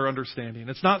beyond our understanding.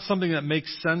 It's not something that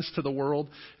makes sense to the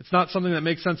world. It's not something that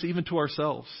makes sense even to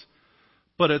ourselves.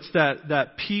 But it's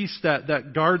that peace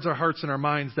that guards our hearts and our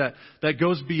minds, that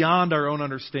goes beyond our own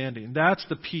understanding. That's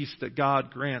the peace that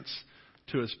God grants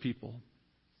to His people.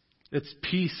 It's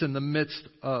peace in the midst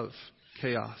of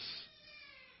chaos.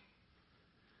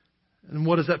 And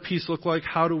what does that peace look like?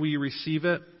 How do we receive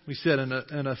it? We see it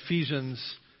in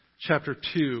Ephesians chapter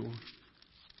 2,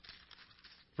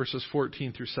 verses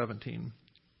 14 through 17.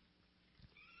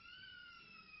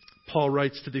 Paul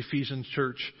writes to the Ephesian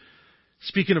church,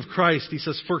 speaking of Christ, he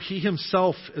says, "For He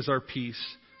Himself is our peace,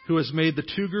 who has made the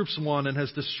two groups one and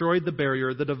has destroyed the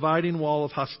barrier, the dividing wall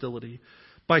of hostility,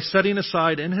 by setting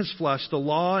aside in his flesh the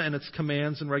law and its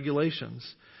commands and regulations.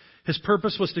 His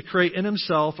purpose was to create in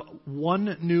himself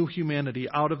one new humanity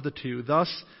out of the two,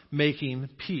 thus making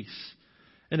peace,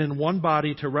 and in one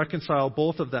body to reconcile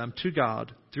both of them to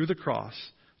God through the cross,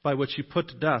 by which he put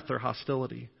to death their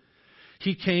hostility.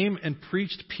 He came and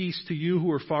preached peace to you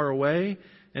who are far away,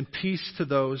 and peace to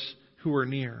those who are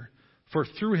near. For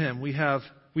through him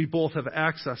we both have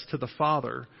access to the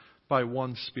Father by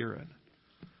one Spirit.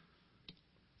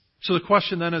 So the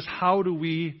question then is, how do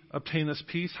we obtain this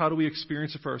peace? How do we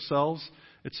experience it for ourselves?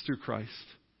 It's through Christ.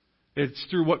 It's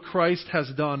through what Christ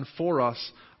has done for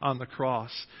us on the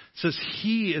cross. It says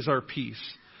he is our peace.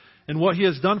 And what he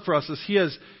has done for us is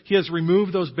he has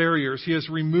removed those barriers. He has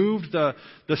removed the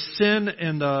sin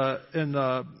and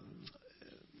the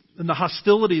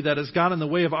hostility that has gotten in the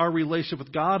way of our relationship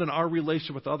with God and our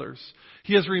relationship with others.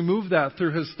 He has removed that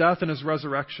through his death and his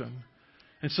resurrection.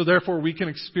 And so therefore we can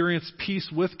experience peace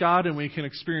with God and we can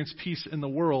experience peace in the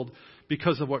world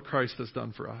because of what Christ has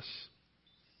done for us.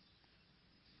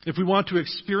 If we want to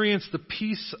experience the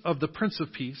peace of the Prince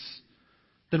of Peace,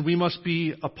 then we must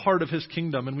be a part of his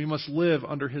kingdom and we must live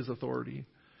under his authority.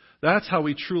 That's how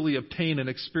we truly obtain and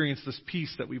experience this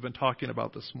peace that we've been talking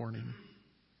about this morning.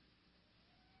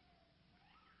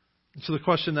 So the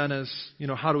question then is,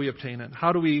 how do we obtain it?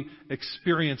 How do we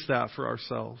experience that for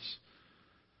ourselves?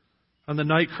 On the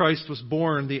night Christ was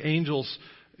born, the angels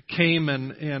came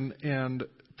and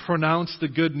pronounced the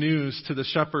good news to the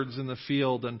shepherds in the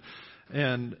field.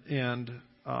 And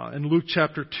in Luke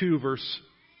chapter 2, verse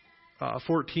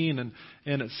 14,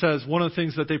 and it says one of the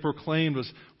things that they proclaimed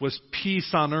was peace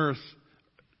on earth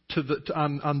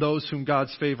on those whom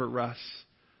God's favor rests.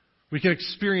 We can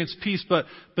experience peace, but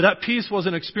that peace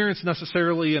wasn't experienced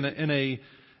necessarily in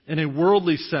a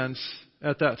worldly sense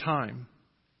at that time,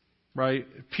 right?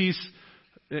 Peace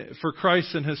for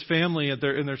Christ and his family in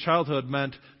their childhood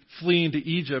meant fleeing to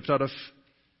Egypt out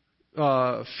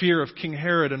of fear of King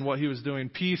Herod and what he was doing.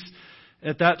 Peace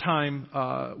at that time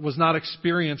was not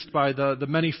experienced by the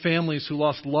many families who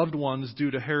lost loved ones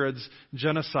due to Herod's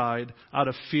genocide out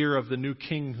of fear of the new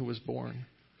king who was born.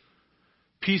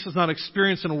 Peace was not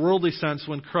experienced in a worldly sense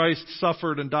when Christ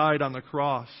suffered and died on the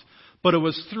cross. But it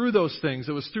was through those things,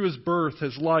 it was through his birth,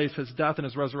 his life, his death, and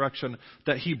his resurrection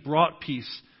that he brought peace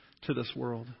to this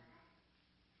world.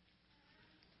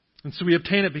 And so we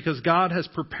obtain it because God has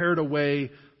prepared a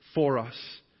way for us.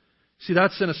 See,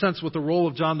 that's in a sense what the role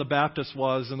of John the Baptist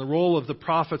was, and the role of the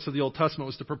prophets of the Old Testament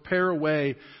was to prepare a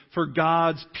way for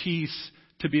God's peace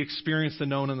to be experienced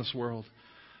and known in this world.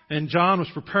 And John was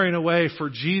preparing a way for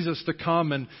Jesus to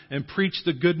come and preach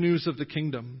the good news of the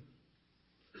kingdom.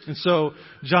 And so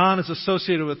John is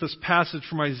associated with this passage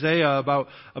from Isaiah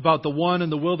about the one in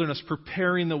the wilderness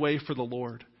preparing the way for the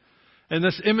Lord. And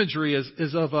this imagery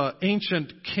is of an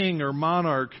ancient king or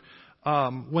monarch.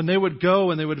 When they would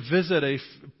go and they would visit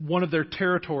one of their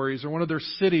territories or one of their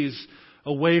cities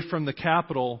away from the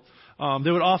capital,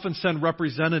 they would often send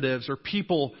representatives or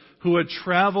people who would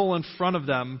travel in front of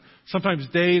them, sometimes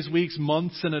days, weeks,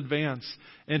 months in advance,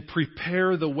 and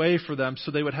prepare the way for them so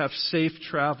they would have safe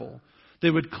travel. They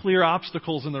would clear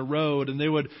obstacles in the road, and they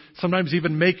would sometimes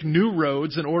even make new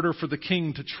roads in order for the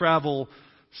king to travel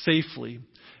safely.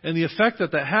 And the effect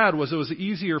that had was it was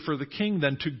easier for the king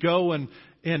then to go and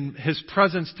his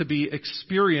presence to be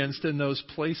experienced in those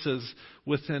places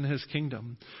within his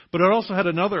kingdom. But it also had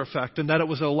another effect in that it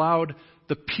was allowed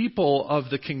the people of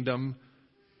the kingdom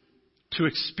to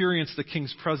experience the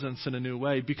king's presence in a new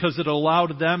way because it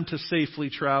allowed them to safely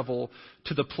travel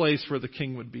to the place where the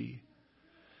king would be.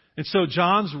 And so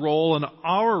John's role and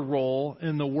our role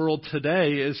in the world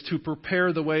today is to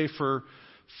prepare the way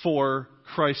for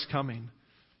Christ's coming.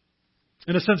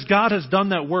 In a sense, God has done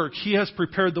that work. He has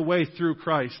prepared the way through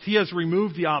Christ. He has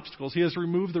removed the obstacles. He has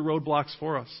removed the roadblocks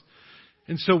for us.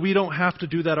 And so we don't have to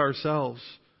do that ourselves.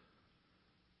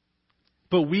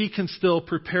 But we can still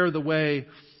prepare the way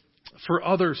for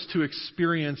others to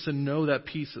experience and know that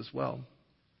peace as well.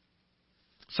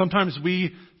 Sometimes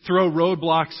we throw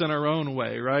roadblocks in our own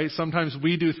way, right? Sometimes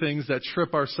we do things that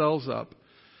trip ourselves up.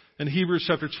 In Hebrews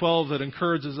chapter 12, that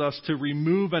encourages us to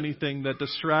remove anything that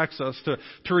distracts us,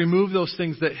 to remove those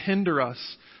things that hinder us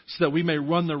so that we may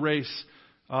run the race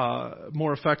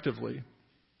more effectively.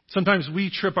 Sometimes we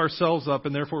trip ourselves up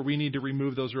and therefore we need to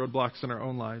remove those roadblocks in our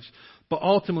own lives. But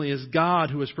ultimately it's God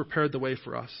who has prepared the way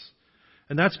for us.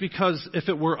 And that's because if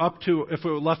it were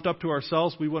left up to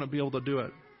ourselves, we wouldn't be able to do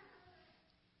it.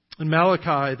 In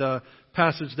Malachi, the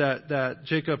passage that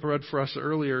Jacob read for us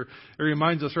earlier, it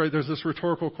reminds us, right, there's this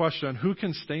rhetorical question, who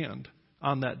can stand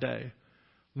on that day?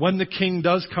 When the king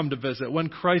does come to visit, when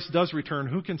Christ does return,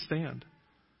 who can stand?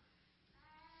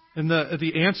 And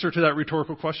the answer to that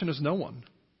rhetorical question is no one.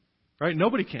 Right?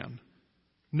 Nobody can.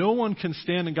 No one can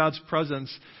stand in God's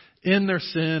presence in their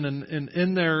sin and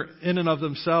in and of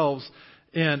themselves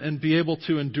and be able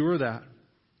to endure that.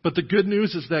 But the good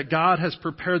news is that God has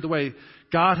prepared the way.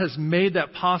 God has made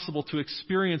that possible to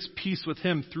experience peace with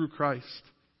Him through Christ.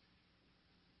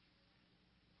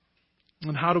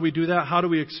 And how do we do that? How do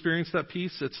we experience that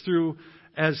peace? It's through,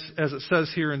 as it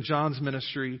says here in John's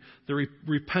ministry, the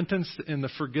repentance and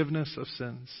the forgiveness of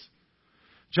sins.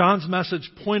 John's message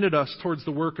pointed us towards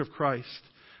the work of Christ.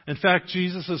 In fact,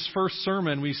 Jesus' first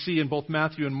sermon we see in both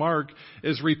Matthew and Mark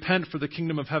is repent, for the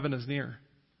kingdom of heaven is near.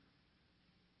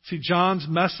 See, John's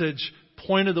message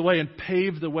pointed the way and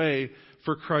paved the way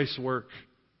for Christ's work.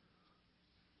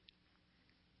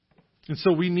 And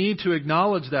so we need to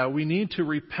acknowledge that. We need to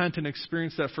repent and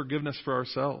experience that forgiveness for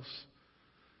ourselves.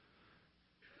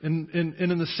 And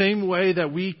in the same way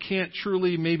that we can't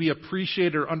truly maybe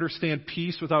appreciate or understand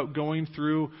peace without going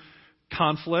through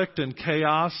conflict and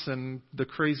chaos and the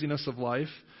craziness of life,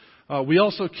 we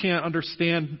also can't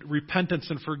understand repentance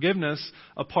and forgiveness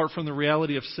apart from the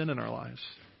reality of sin in our lives.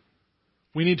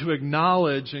 We need to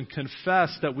acknowledge and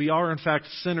confess that we are in fact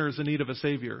sinners in need of a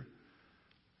Savior.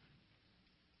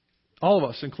 All of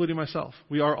us, including myself.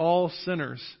 We are all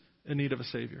sinners in need of a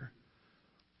Savior.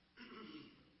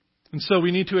 And so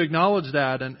we need to acknowledge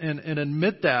that and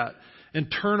admit that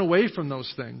and turn away from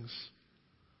those things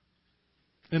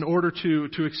in order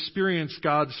to experience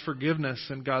God's forgiveness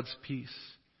and God's peace.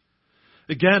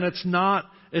 Again, it's not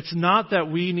that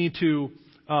we need to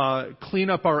clean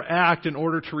up our act in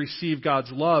order to receive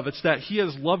God's love. It's that He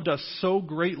has loved us so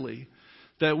greatly,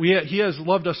 that He has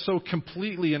loved us so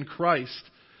completely in Christ,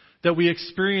 that we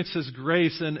experience His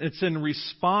grace, and it's in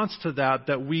response to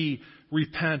that we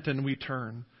repent and we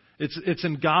turn. It's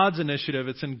in God's initiative,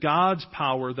 it's in God's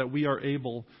power that we are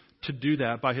able to do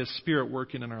that by His Spirit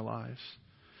working in our lives.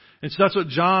 And so that's what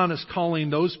John is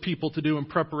calling those people to do in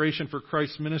preparation for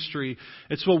Christ's ministry.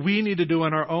 It's what we need to do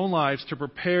in our own lives to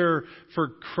prepare for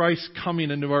Christ coming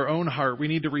into our own heart. We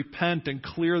need to repent and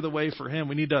clear the way for Him.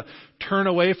 We need to turn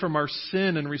away from our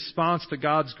sin in response to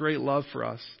God's great love for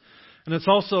us. And it's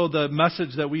also the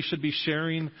message that we should be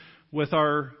sharing with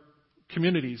our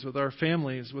communities, with our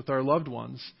families, with our loved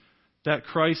ones, that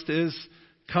Christ is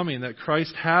coming, that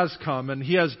Christ has come, and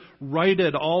He has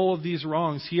righted all of these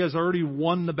wrongs. He has already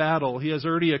won the battle. He has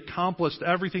already accomplished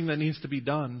everything that needs to be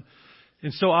done.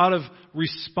 And so out of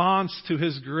response to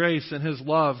His grace and His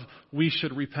love, we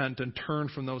should repent and turn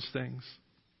from those things.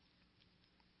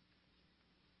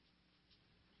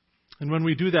 And when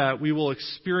we do that, we will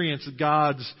experience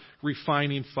God's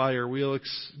refining fire.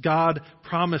 God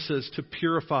promises to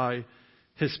purify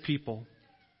His people.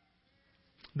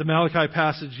 The Malachi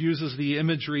passage uses the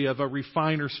imagery of a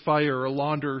refiner's fire or a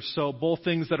launderer's soap, both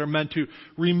things that are meant to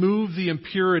remove the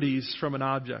impurities from an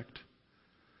object.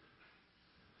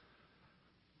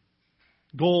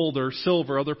 Gold or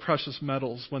silver, other precious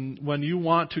metals, when you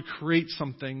want to create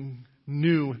something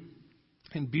new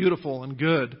and beautiful and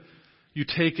good, you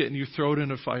take it and you throw it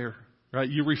in a fire. Right?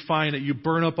 You refine it. You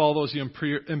burn up all those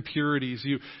impurities.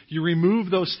 You remove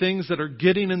those things that are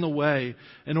getting in the way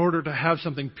in order to have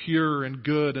something pure and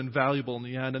good and valuable in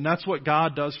the end. And that's what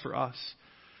God does for us.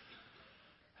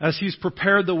 As He's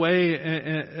prepared the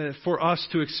way for us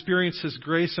to experience His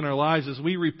grace in our lives, as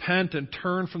we repent and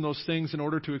turn from those things in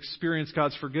order to experience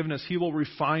God's forgiveness, He will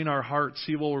refine our hearts.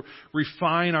 He will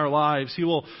refine our lives. He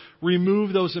will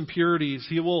remove those impurities.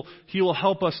 He will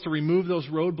help us to remove those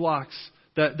roadblocks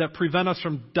that prevent us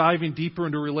from diving deeper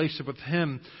into a relationship with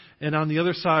Him. And on the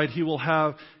other side, He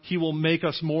will make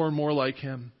us more and more like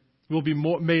Him. We will be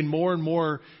made more and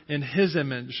more in His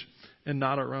image and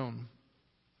not our own.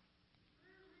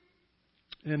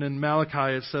 And in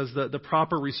Malachi it says that the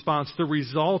proper response, the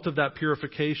result of that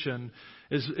purification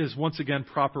is once again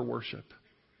proper worship.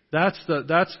 That's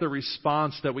the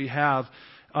response that we have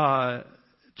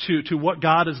to what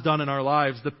God has done in our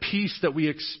lives. The peace that we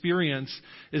experience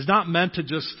is not meant to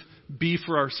just be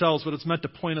for ourselves, but it's meant to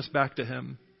point us back to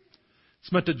Him.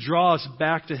 It's meant to draw us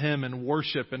back to Him in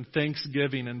worship and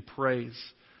thanksgiving and praise.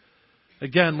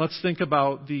 Again, let's think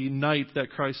about the night that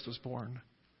Christ was born.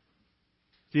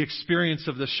 The experience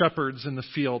of the shepherds in the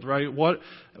field, right?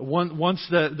 Once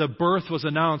the birth was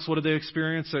announced, what did they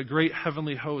experience? A great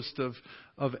heavenly host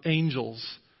of angels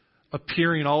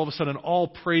appearing all of a sudden, all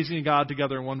praising God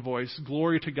together in one voice.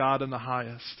 Glory to God in the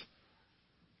highest.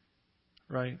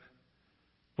 Right?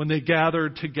 When they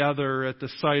gathered together at the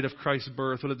site of Christ's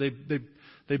birth, what did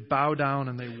they bow down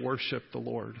and they worship the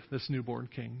Lord, this newborn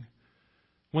King.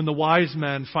 When the wise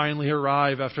men finally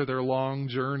arrive after their long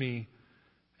journey,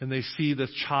 and they see the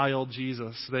child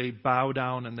Jesus, they bow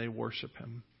down and they worship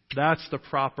him. That's the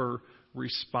proper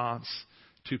response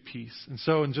to peace. And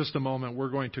so in just a moment,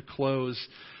 we're going to close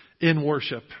in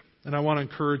worship. And I want to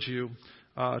encourage you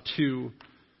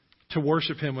to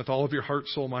worship him with all of your heart,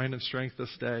 soul, mind, and strength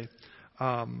this day.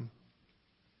 I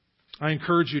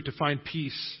encourage you to find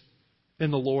peace in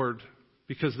the Lord,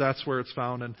 because that's where it's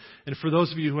found. And for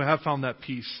those of you who have found that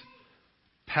peace,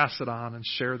 pass it on and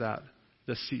share that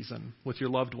this season with your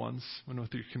loved ones and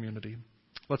with your community.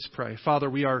 Let's pray. Father,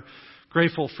 we are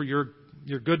grateful for your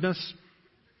goodness,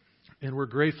 and we're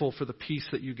grateful for the peace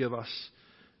that you give us.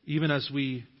 Even as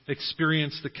we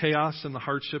experience the chaos and the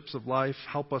hardships of life,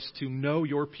 help us to know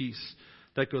your peace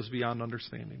that goes beyond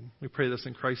understanding. We pray this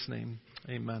in Christ's name.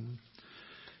 Amen.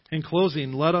 In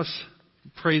closing, let us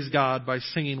praise God by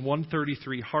singing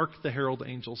 133, Hark the Herald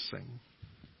Angels Sing.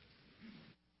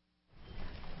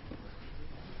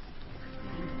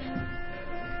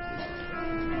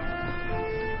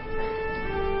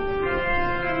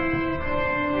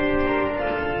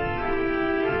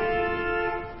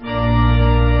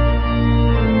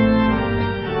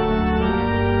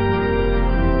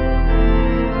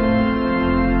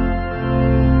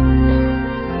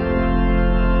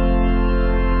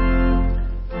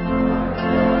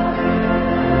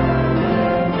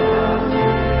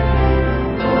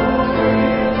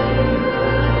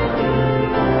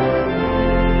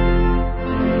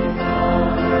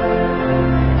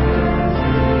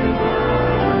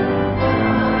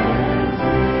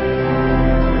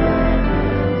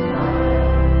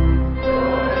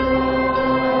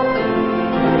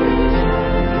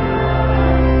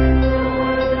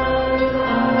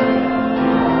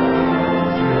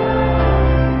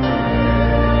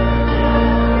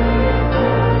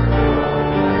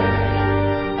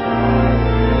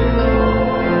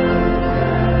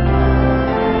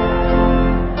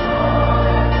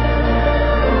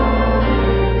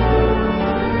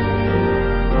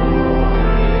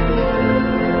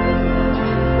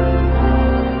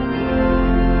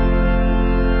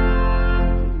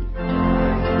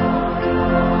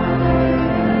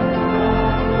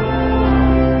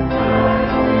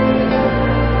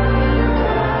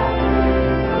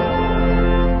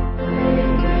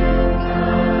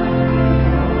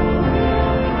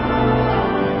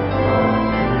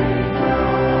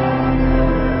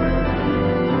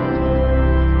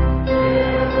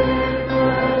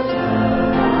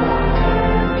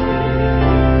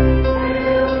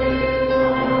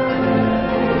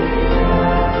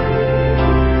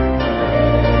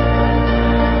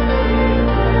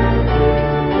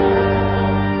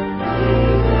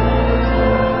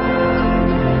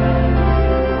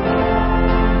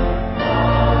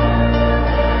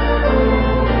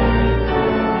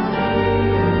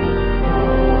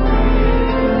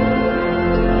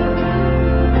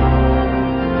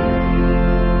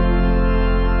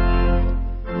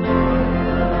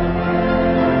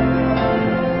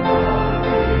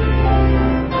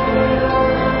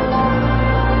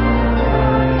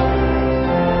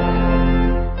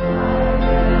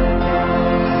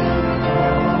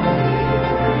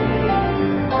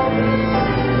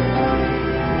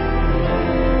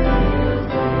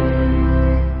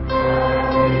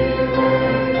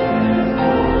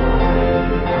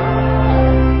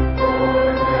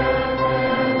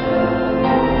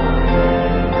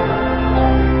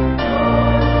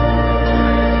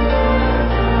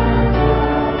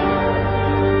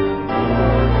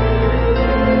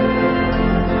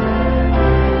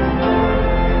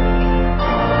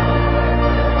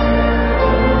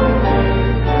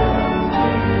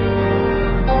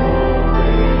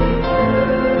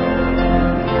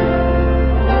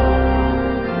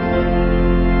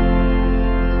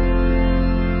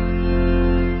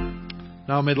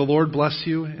 Now may the Lord bless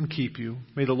you and keep you.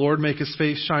 May the Lord make his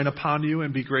face shine upon you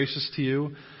and be gracious to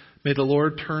you. May the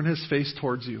Lord turn his face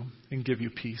towards you and give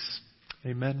you peace.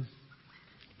 Amen.